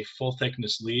 this is a full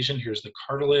thickness lesion. Here's the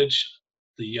cartilage.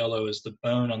 The yellow is the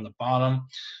bone on the bottom.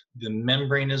 The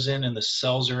membrane is in and the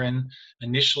cells are in.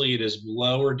 Initially it is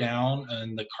lower down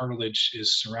and the cartilage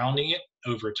is surrounding it.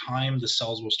 Over time the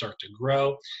cells will start to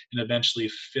grow and eventually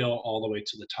fill all the way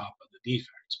to the top of the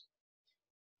defect.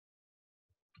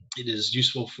 It is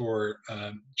useful for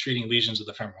treating lesions of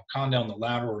the femoral condyle on the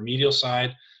lateral or medial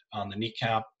side, on the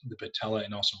kneecap, the patella,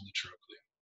 and also on the trochlea.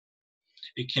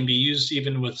 It can be used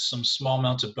even with some small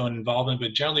amounts of bone involvement,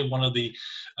 but generally one of the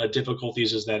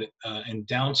difficulties is that, and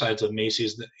downsides of MACI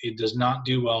is that it does not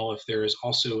do well if there is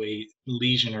also a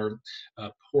lesion or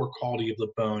poor quality of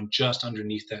the bone just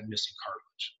underneath that missing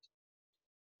cartilage.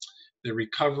 The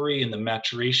recovery and the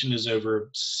maturation is over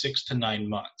 6 to 9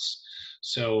 months.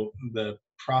 So the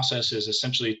process is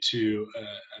essentially to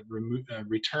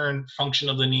return function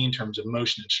of the knee in terms of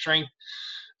motion and strength,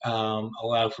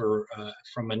 allow for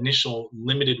from initial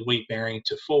limited weight bearing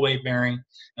to full weight bearing,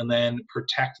 and then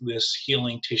protect this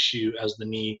healing tissue as the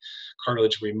knee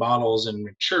cartilage remodels and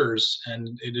matures.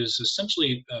 And it is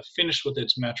essentially finished with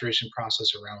its maturation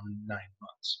process around 9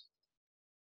 months.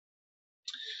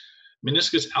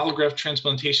 Meniscus allograft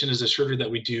transplantation is a surgery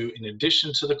that we do in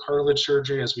addition to the cartilage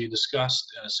surgery, as we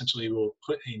discussed. Essentially, we'll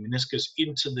put a meniscus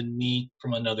into the knee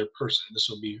from another person. This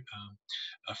will be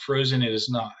frozen. It is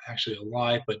not actually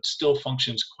alive, but still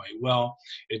functions quite well.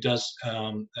 It does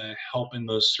help in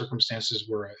those circumstances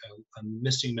where a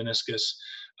missing meniscus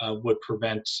would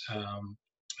prevent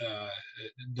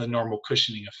the normal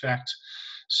cushioning effect.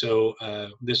 So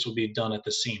this will be done at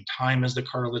the same time as the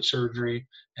cartilage surgery,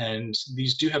 and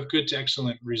these do have good to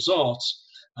excellent results,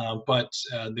 but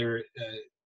the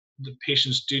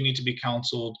patients do need to be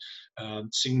counseled.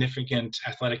 Significant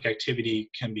athletic activity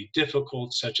can be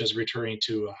difficult, such as returning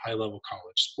to a high-level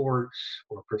college sport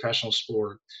or professional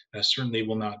sport. Certainly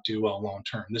will not do well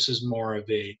long-term. This is more of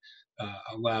a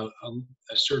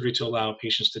surgery to allow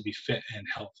patients to be fit and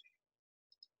healthy.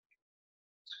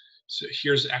 So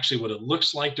here's actually what it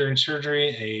looks like during surgery.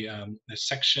 A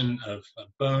section of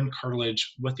bone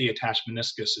cartilage with the attached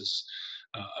meniscus is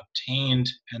obtained,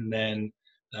 and then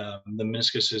the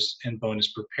meniscus and bone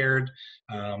is prepared.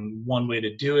 One way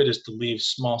to do it is to leave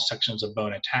small sections of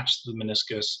bone attached to the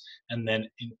meniscus, and then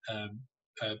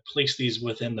place these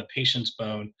within the patient's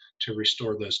bone to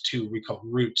restore those two we call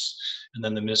roots, and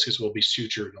then the meniscus will be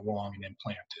sutured along and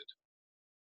implanted.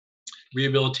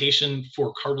 Rehabilitation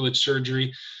for cartilage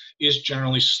surgery is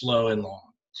generally slow and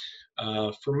long.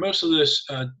 For most of this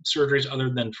surgeries, other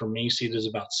than for MACI, it is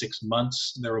about 6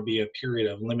 months. There will be a period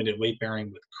of limited weight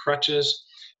bearing with crutches.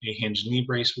 A hinged knee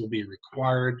brace will be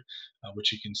required,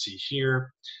 which you can see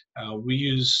here. We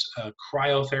use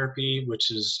cryotherapy, which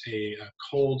is a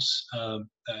cold,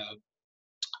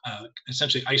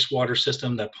 essentially ice water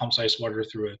system that pumps ice water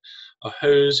through a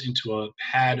hose into a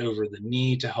pad over the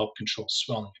knee to help control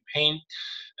swelling and pain.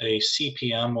 A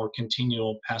CPM, or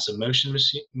continual passive motion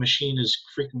machine, is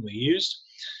frequently used,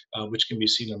 which can be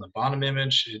seen on the bottom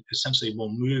image. It essentially will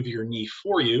move your knee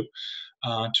for you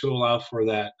to allow for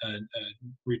that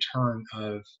return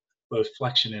of both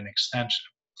flexion and extension.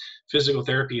 Physical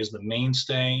therapy is the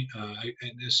mainstay.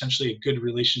 Essentially, a good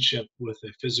relationship with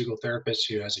a physical therapist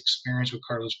who has experience with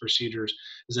cartilage procedures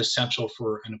is essential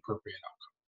for an appropriate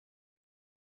outcome.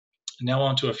 Now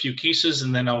on to a few cases,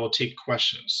 and then I will take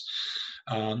questions.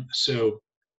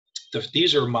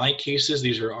 These are my cases.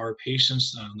 These are our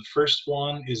patients. The first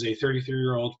one is a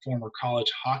 33-year-old former college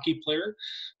hockey player,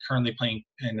 currently playing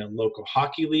in a local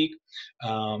hockey league.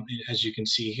 As you can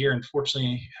see here,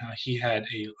 unfortunately, he had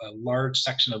a large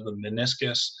section of the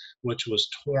meniscus, which was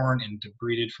torn and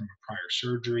debrided from a prior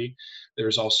surgery.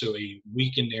 There's also a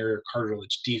weakened area of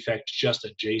cartilage defect just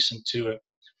adjacent to it.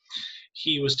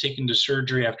 He was taken to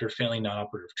surgery after failing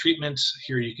non-operative treatments.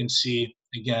 Here you can see,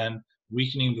 again,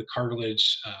 weakening the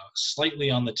cartilage slightly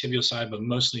on the tibial side, but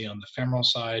mostly on the femoral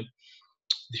side.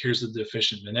 Here's the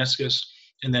deficient meniscus.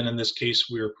 And then in this case,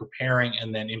 we are preparing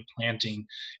and then implanting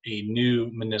a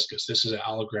new meniscus. This is an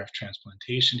allograft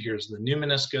transplantation. Here's the new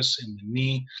meniscus in the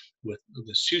knee with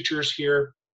the sutures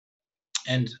here.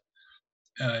 And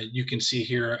you can see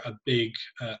here a big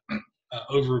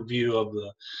overview of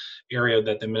the area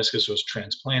that the meniscus was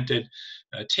transplanted.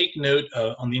 Take note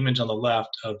on the image on the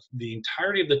left of the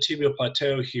entirety of the tibial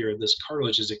plateau here. This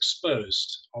cartilage is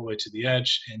exposed all the way to the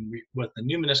edge, and with the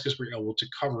new meniscus, we're able to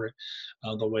cover it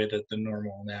the way that the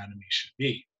normal anatomy should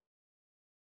be.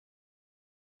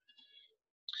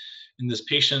 In this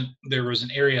patient, there was an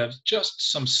area of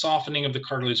just some softening of the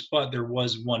cartilage, but there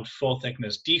was one full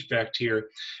thickness defect here,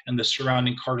 and the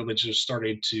surrounding cartilage has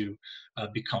started to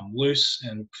become loose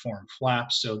and form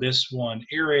flaps. So this one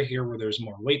area here where there's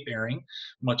more weight bearing,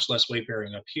 much less weight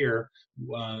bearing up here,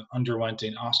 underwent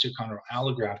an osteochondral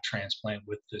allograft transplant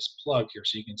with this plug here.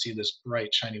 So you can see this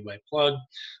bright, shiny white plug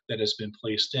that has been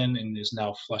placed in and is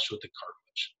now flush with the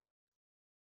cartilage.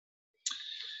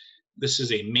 This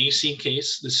is a Macy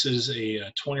case. This is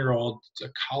a 20-year-old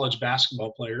college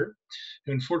basketball player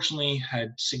who unfortunately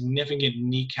had significant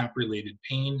kneecap-related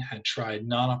pain, had tried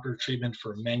non-operative treatment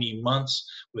for many months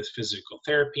with physical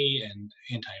therapy and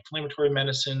anti-inflammatory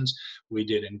medicines. We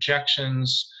did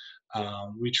injections.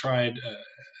 We tried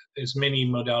as many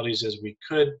modalities as we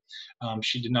could.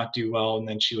 She did not do well, and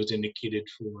then she was indicated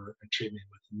for a treatment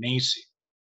with Macy.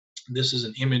 This is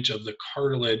an image of the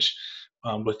cartilage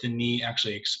with the knee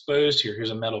actually exposed here. Here's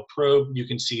a metal probe. You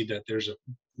can see that there's a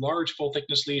large full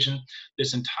thickness lesion.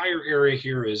 This entire area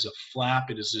here is a flap.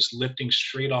 It is just lifting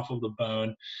straight off of the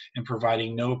bone and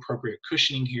providing no appropriate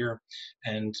cushioning here.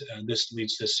 And this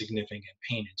leads to significant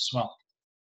pain and swelling.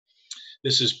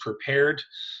 This is prepared.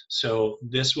 So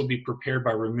this will be prepared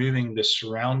by removing the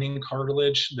surrounding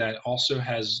cartilage that also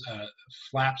has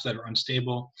flaps that are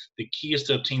unstable. The key is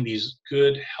to obtain these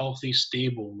good, healthy,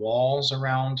 stable walls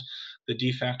around the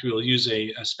defect. We will use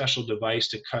a special device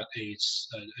to cut a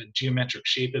geometric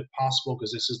shape if possible,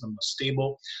 because this is the most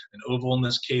stable, an oval in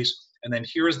this case. And then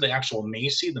here is the actual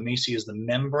Macy. The Macy is the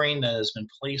membrane that has been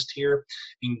placed here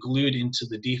and glued into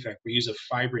the defect. We use a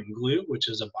fibrin glue, which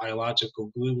is a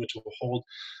biological glue, which will hold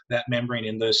that membrane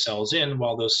and those cells in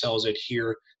while those cells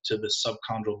adhere to the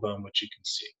subchondral bone, which you can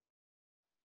see.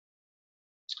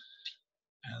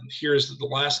 And here's the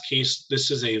last case. This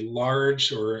is a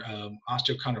large or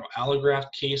osteochondral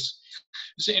allograft case.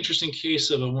 It's an interesting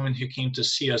case of a woman who came to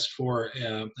see us for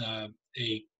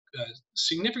a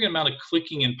significant amount of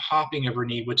clicking and popping of her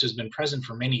knee, which has been present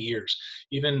for many years,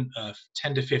 even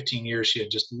 10 to 15 years. She had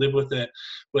just lived with it,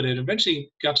 but it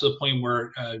eventually got to the point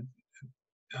where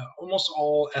almost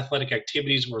all athletic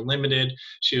activities were limited.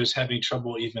 She was having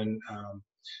trouble even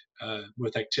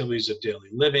with activities of daily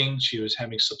living. She was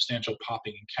having substantial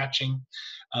popping and catching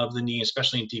of the knee,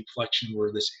 especially in deep flexion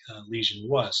where this lesion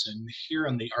was. And here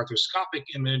on the arthroscopic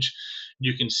image,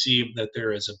 you can see that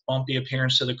there is a bumpy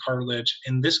appearance to the cartilage.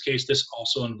 In this case, this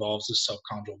also involves the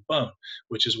subchondral bone,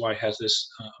 which is why it has this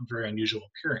very unusual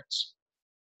appearance.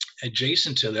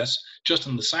 Adjacent to this, just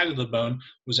on the side of the bone,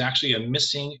 was actually a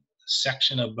missing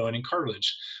section of bone and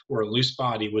cartilage, or a loose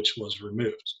body, which was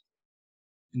removed.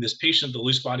 In this patient, the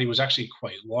loose body was actually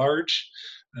quite large.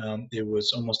 It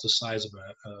was almost the size of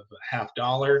a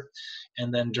 $50.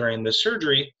 And then during the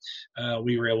surgery,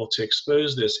 we were able to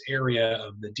expose this area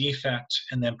of the defect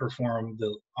and then perform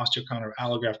the osteochondral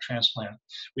allograft transplant.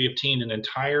 We obtained an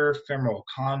entire femoral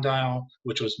condyle,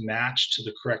 which was matched to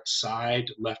the correct side,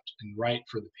 left and right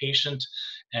for the patient,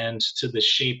 and to the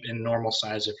shape and normal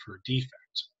size of her defect.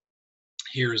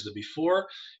 Here is the before,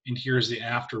 and here's the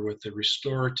after with the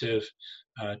restorative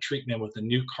treatment with a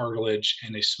new cartilage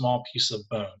and a small piece of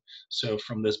bone. So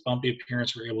from this bumpy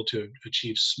appearance, we're able to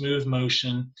achieve smooth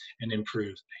motion and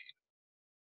improve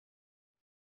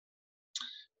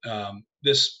pain.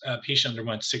 This patient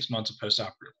underwent 6 months of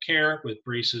postoperative care with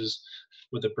braces,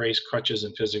 with a brace, crutches,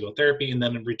 and physical therapy, and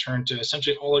then returned to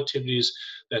essentially all activities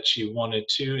that she wanted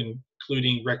to,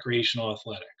 including recreational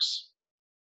athletics.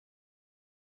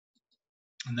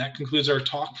 And that concludes our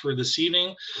talk for this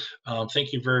evening.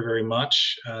 Thank you very, very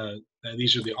much.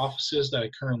 These are the offices that I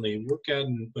currently work at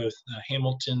in both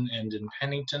Hamilton and in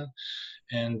Pennington.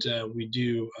 And we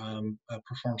do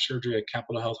perform surgery at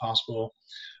Capitol Health Hospital,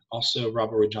 also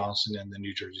Robert Wood Johnson and the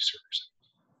New Jersey Surgery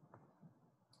Center.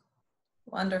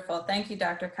 Wonderful. Thank you,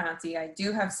 Dr. Conte. I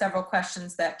do have several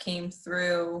questions that came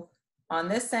through on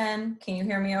this end. Can you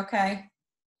hear me okay?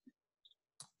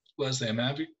 Leslie, I'm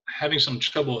having some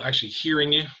trouble actually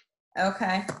hearing you.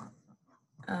 Okay.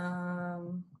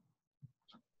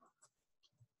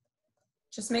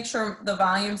 Just make sure the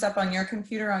volume's up on your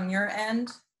computer on your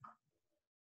end.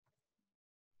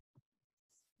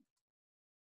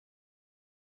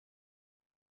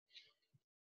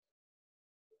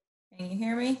 Can you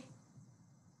hear me?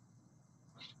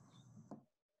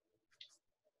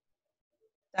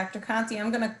 Dr. Conte,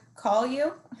 I'm going to call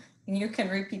you and you can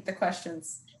repeat the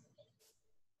questions.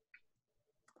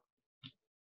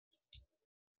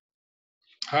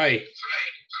 Hi.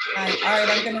 Hi. All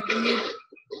right,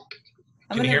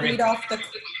 I'm going to read off the,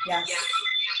 yes.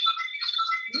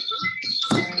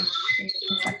 Sorry, give me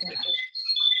 1 second.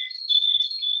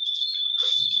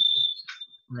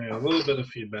 Right, a little bit of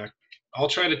feedback. I'll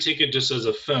try to take it just as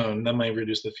a phone. That might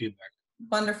reduce the feedback.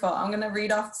 Wonderful. I'm going to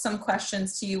read off some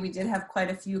questions to you. We did have quite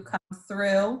a few come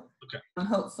through. Okay.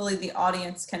 Hopefully the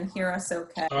audience can hear us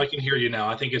okay. Oh, I can hear you now.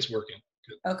 I think it's working.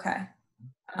 Good. Okay.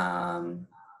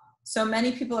 So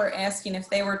many people are asking if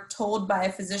they were told by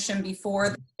a physician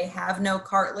before that they have no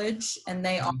cartilage and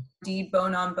they are indeed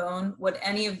bone on bone, would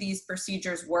any of these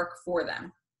procedures work for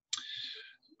them?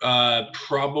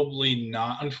 Probably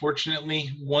not,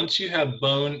 unfortunately. Once you have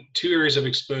bone, 2 areas of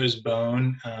exposed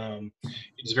bone,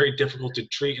 it's very difficult to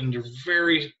treat under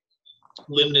very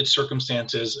limited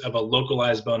circumstances of a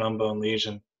localized bone-on-bone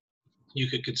lesion. You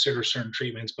could consider certain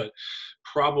treatments, but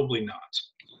probably not.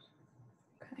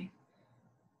 Okay.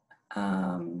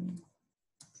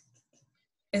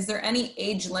 Is there any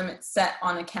age limit set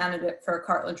on a candidate for a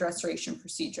cartilage restoration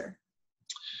procedure?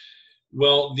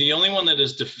 Well, the only one that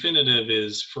is definitive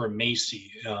is for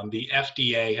MACI. The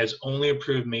FDA has only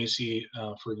approved MACI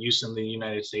for use in the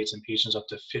United States in patients up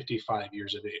to 55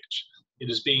 years of age. It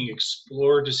is being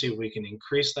explored to see if we can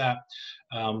increase that.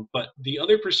 But the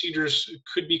other procedures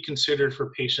could be considered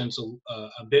for patients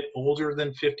a bit older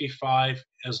than 55,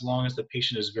 as long as the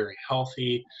patient is very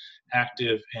healthy,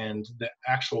 active, and the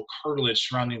actual cartilage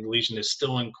surrounding the lesion is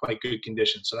still in quite good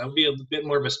condition. So that would be a bit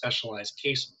more of a specialized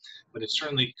case, but it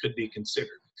certainly could be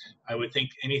considered. I would think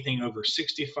anything over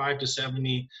 65 to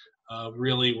 70,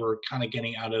 really we're kind of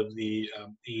getting out of the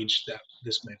age that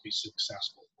this might be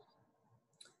successful.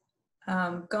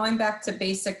 Going back to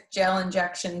basic gel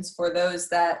injections, for those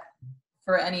that,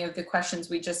 for any of the questions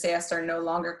we just asked, are no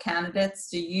longer candidates,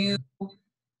 do you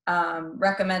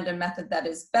recommend a method that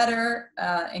is better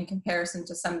in comparison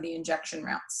to some of the injection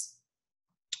routes?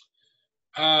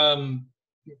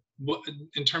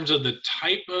 In terms of the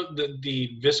type of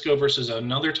the visco versus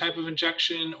another type of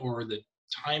injection, or the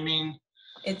timing?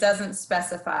 It doesn't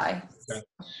specify. Okay.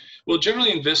 Well,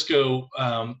 generally in visco,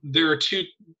 there are 2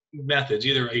 methods,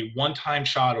 either a one-time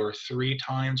shot or 3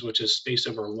 times, which is spaced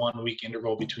over a 1-week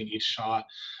interval between each shot.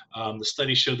 The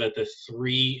studies show that the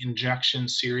 3 injection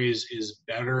series is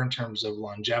better in terms of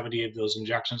longevity of those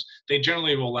injections. They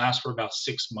generally will last for about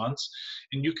 6 months,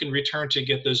 and you can return to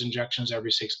get those injections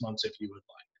every 6 months if you would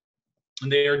like.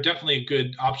 And they are definitely a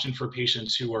good option for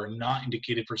patients who are not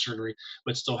indicated for surgery,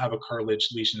 but still have a cartilage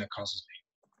lesion that causes pain.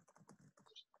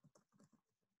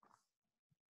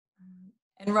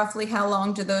 And roughly how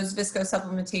long do those visco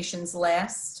supplementations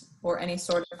last, or any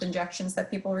sort of injections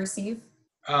that people receive?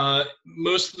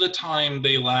 Most of the time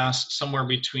they last somewhere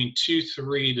between 2,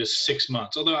 3 to 6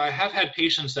 months. Although I have had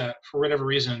patients that, for whatever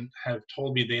reason, have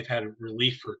told me they've had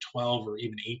relief for 12 or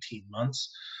even 18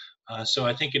 months. So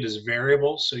I think it is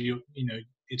variable. So you know,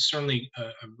 it's certainly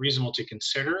reasonable to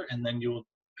consider, and then you'll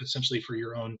essentially, for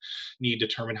your own need,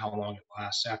 determine how long it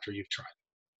lasts after you've tried.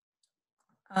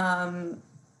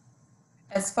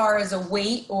 As far as a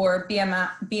weight or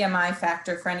BMI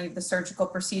factor for any of the surgical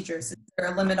procedures, is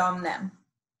there a limit on them?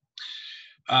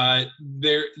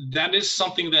 That is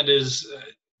something that is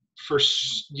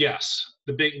yes.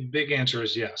 The big answer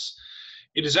is yes.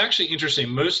 It is actually interesting.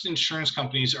 Most insurance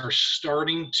companies are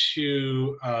starting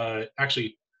to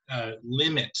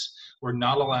limit or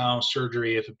not allow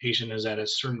surgery if a patient is at a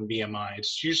certain BMI.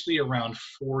 It's usually around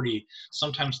 40,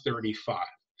 sometimes 35.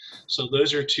 So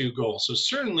those are 2 goals. So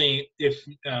certainly if,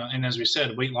 and as we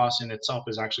said, weight loss in itself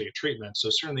is actually a treatment. So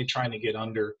certainly trying to get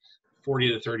under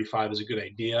 40 to 35 is a good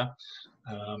idea,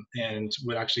 and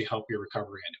would actually help your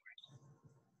recovery anyway.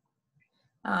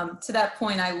 To that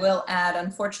point, I will add,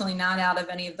 unfortunately not out of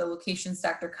any of the locations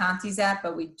Dr. Conte's at,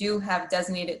 but we do have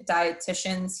designated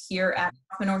dietitians here at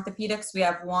Hoffman Orthopedics. We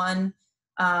have one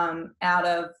out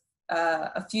of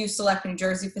a few select New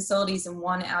Jersey facilities and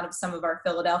one out of some of our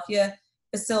Philadelphia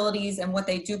facilities. And what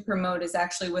they do promote is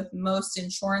actually, with most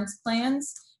insurance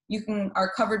plans, you are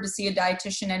covered to see a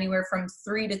dietitian anywhere from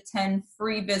 3 to 10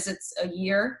 free visits a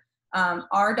year.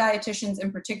 Our dietitians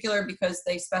in particular, because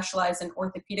they specialize in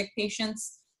orthopedic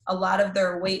patients, a lot of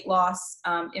their weight loss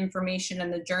information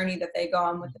and the journey that they go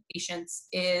on with the patients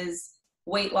is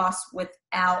weight loss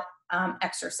without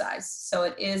exercise. So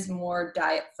it is more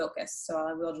diet focused. So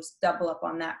I will just double up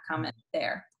on that comment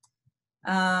there.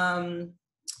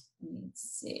 Let's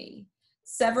see.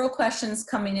 Several questions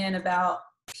coming in about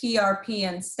PRP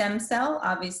and stem cell.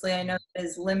 Obviously, I know it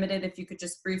is limited. If you could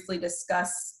just briefly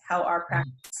discuss how our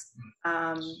practice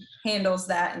handles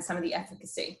that and some of the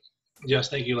efficacy. Yes,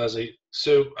 thank you, Leslie.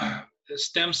 So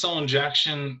stem cell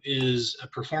injection is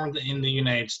performed in the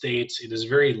United States. It is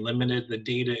very limited. The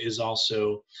data is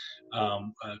also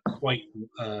quite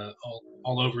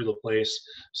all over the place.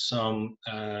 Some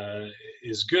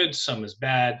is good, some is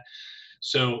bad.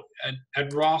 So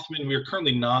at Rothman, we are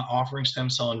currently not offering stem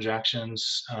cell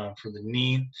injections for the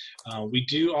knee. We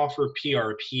do offer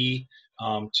PRP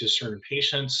to certain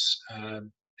patients.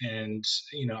 And,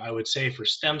 I would say for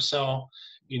stem cell,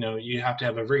 you have to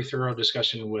have a very thorough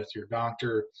discussion with your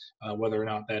doctor whether or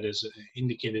not that is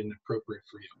indicated and appropriate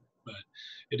for you. But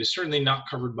it is certainly not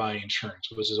covered by insurance,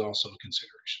 which is also a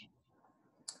consideration.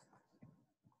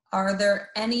 Are there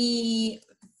any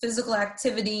physical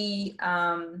activity,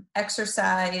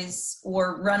 exercise,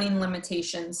 or running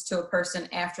limitations to a person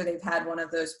after they've had one of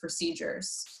those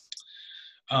procedures?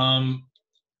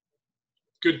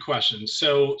 Good question.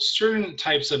 So certain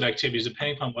types of activities,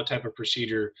 depending upon what type of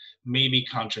procedure, may be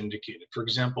contraindicated. For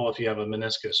example, if you have a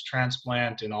meniscus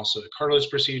transplant and also a cartilage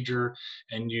procedure,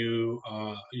 and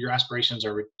your aspirations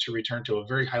are to return to a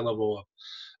very high level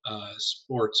of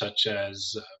sport such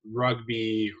as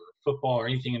rugby or football or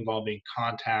anything involving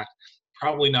contact,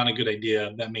 probably not a good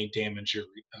idea. That may damage your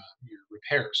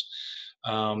repairs.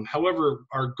 However,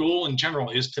 our goal in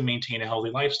general is to maintain a healthy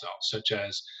lifestyle, such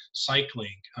as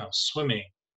cycling, swimming,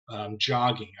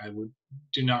 jogging. I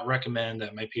do not recommend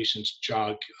that my patients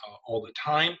jog all the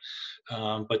time,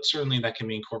 but certainly that can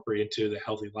be incorporated into the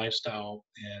healthy lifestyle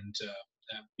and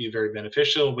be very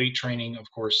beneficial. Weight training, of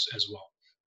course, as well.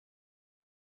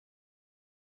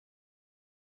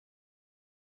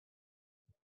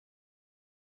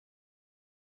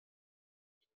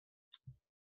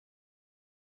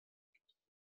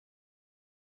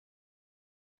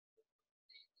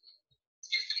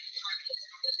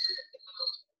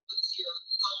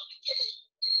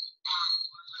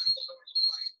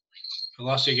 I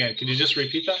lost you again. Can you just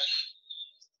repeat that?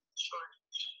 Sure.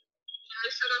 Can I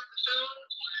set up the phone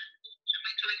or should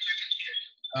I connect your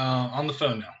computer? On the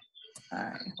phone now. All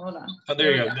right, hold on. Oh,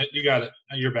 there you go. You got it.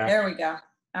 You're back. There we go.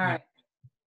 All right.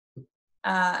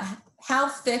 How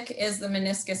thick is the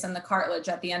meniscus and the cartilage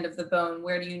at the end of the bone?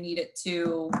 Where do you need it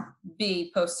to be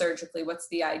post-surgically? What's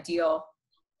the ideal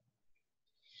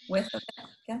width of it, I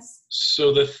guess?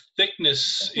 So the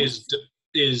thickness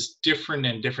is different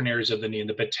in different areas of the knee. And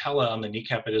the patella on the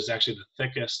kneecap, it is actually the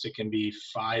thickest. It can be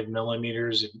 5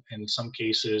 millimeters in some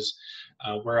cases,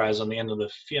 whereas on the end of the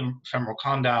femoral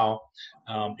condyle,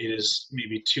 it is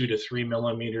maybe 2 to 3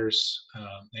 millimeters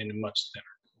and much thinner.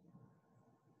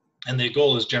 And the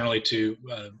goal is generally to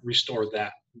restore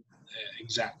that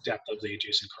exact depth of the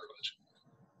adjacent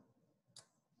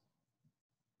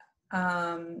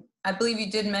cartilage. I believe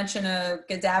you did mention a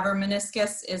cadaver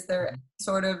meniscus. Is there any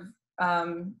sort of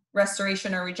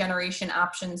restoration or regeneration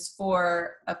options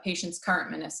for a patient's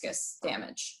current meniscus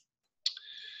damage?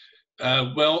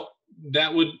 Well,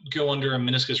 that would go under a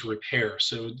meniscus repair.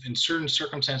 So in certain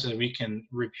circumstances, we can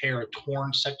repair a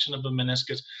torn section of a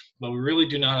meniscus, but we really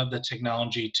do not have the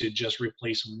technology to just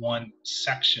replace one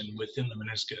section within the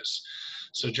meniscus.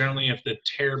 So generally, if the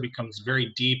tear becomes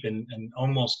very deep and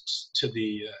almost to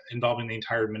the involving the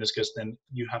entire meniscus, then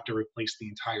you have to replace the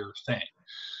entire thing.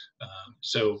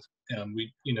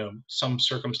 Some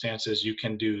circumstances you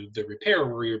can do the repair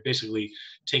where you're basically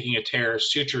taking a tear,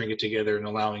 suturing it together, and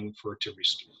allowing for it to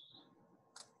restore.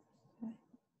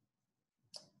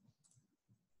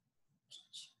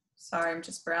 Sorry, I'm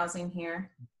just browsing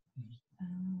here.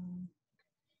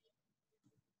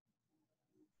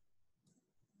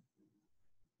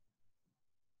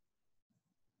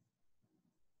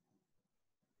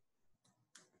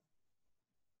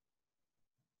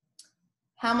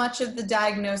 How much of the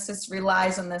diagnosis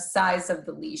relies on the size of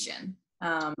the lesion?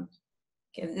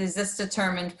 Is this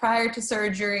determined prior to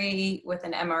surgery with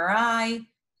an MRI,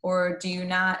 or do you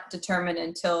not determine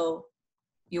until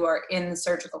you are in the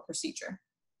surgical procedure?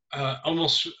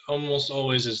 Almost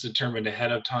always is determined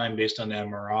ahead of time based on the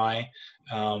MRI.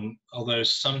 Although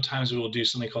sometimes we will do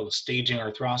something called a staging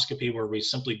arthroscopy, where we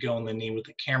simply go in the knee with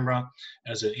the camera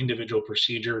as an individual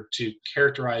procedure to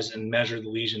characterize and measure the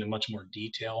lesion in much more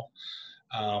detail.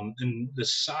 And the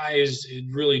size, it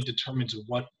really determines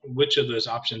which of those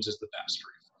options is the best for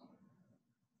you.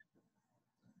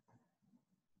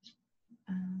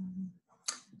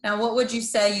 Now, what would you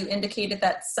say? You indicated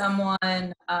that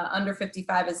someone under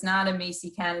 55 is not a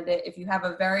MACI candidate. If you have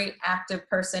a very active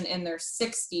person in their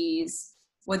 60s,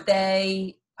 would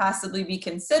they possibly be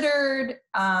considered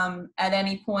at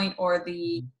any point, or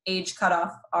the age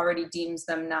cutoff already deems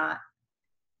them not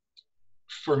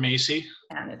For Macy?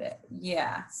 candidate?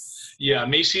 Yes. Yeah,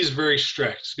 Macy is very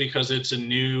strict because it's a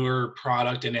newer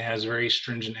product and it has very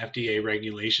stringent FDA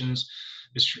regulations.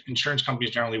 Insurance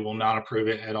companies generally will not approve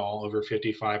it at all over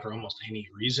 55 for almost any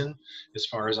reason, as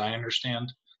far as I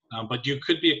understand. But you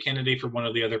could be a candidate for one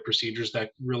of the other procedures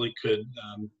that really could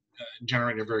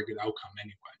generate a very good outcome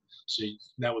anyway. So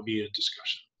that would be a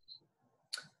discussion.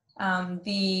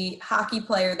 The hockey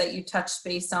player that you touched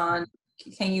base on,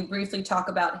 can you briefly talk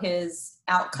about his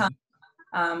outcome?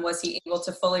 Was he able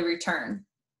to fully return?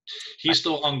 He's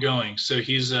still ongoing, so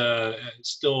he's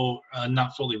still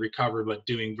not fully recovered, but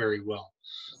doing very well.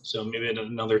 So maybe in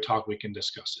another talk we can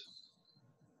discuss it.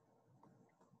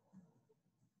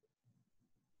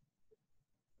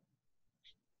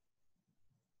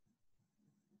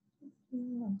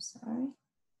 I'm sorry.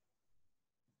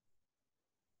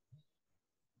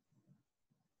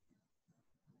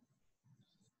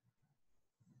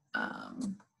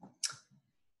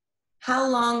 How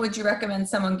long would you recommend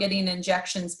someone getting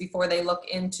injections before they look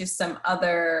into some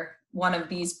other one of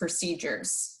these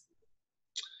procedures?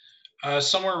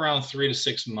 Somewhere around 3 to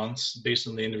 6 months, based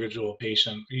on the individual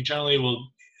patient. You generally will,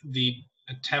 the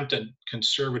attempt at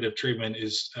conservative treatment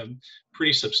is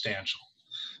pretty substantial.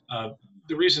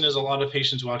 The reason is a lot of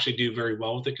patients will actually do very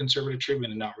well with the conservative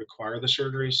treatment and not require the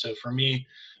surgery. So for me,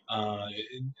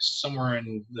 somewhere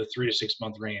in the 3 to 6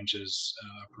 month range is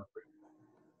appropriate.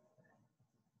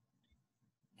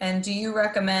 And do you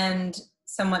recommend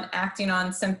someone acting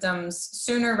on symptoms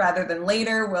sooner rather than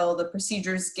later? Will the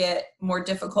procedures get more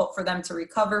difficult for them to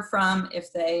recover from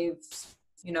if they've,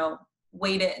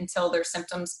 waited until their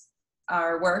symptoms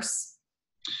are worse?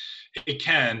 It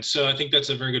can. So I think that's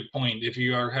a very good point. If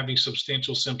you are having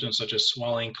substantial symptoms such as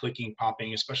swelling, clicking,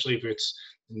 popping, especially if it's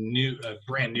new,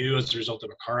 brand new as a result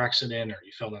of a car accident or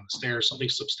you fell down the stairs, something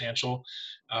substantial,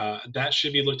 that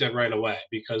should be looked at right away,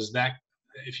 because that,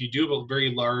 if you do have a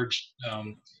very large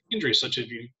injury, such as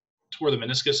if you tore the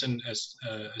meniscus in a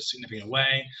significant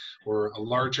way, or a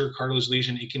larger cartilage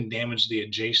lesion, it can damage the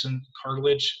adjacent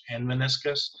cartilage and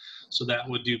meniscus. So that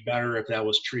would do better if that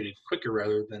was treated quicker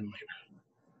rather than later.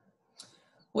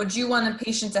 Would you want a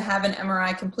patient to have an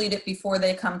MRI completed before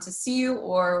they come to see you,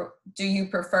 or do you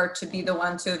prefer to be the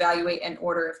one to evaluate and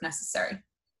order if necessary?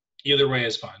 Either way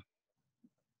is fine.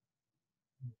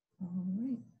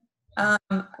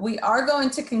 We are going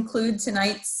to conclude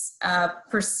tonight's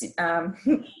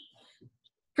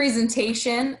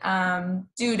presentation.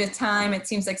 Due to time, it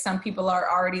seems like some people are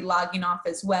already logging off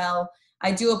as well.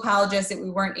 I do apologize that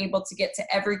we weren't able to get to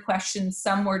every question.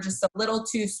 Some were just a little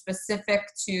too specific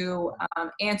to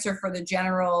answer for the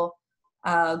general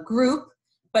group.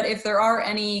 But if there are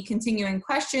any continuing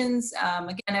questions,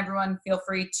 again, everyone feel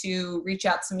free to reach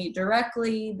out to me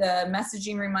directly. The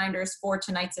messaging reminders for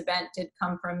tonight's event did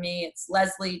come from me. It's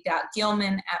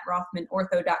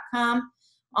leslie.gilman@rothmanortho.com.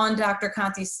 On Dr.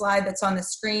 Conte's slide that's on the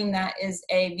screen, that is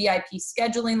a VIP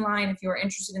scheduling line. If you are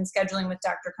interested in scheduling with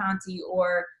Dr. Conte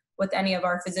or with any of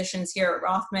our physicians here at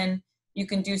Rothman, you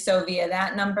can do so via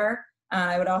that number.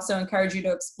 I would also encourage you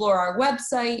to explore our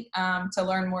website to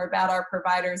learn more about our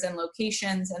providers and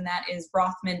locations, and that is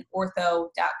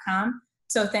rothmanortho.com.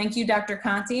 So thank you, Dr.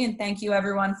 Conte, and thank you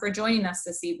everyone for joining us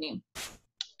this evening.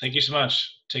 Thank you so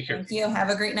much. Take care. Thank you. Have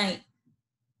a great night.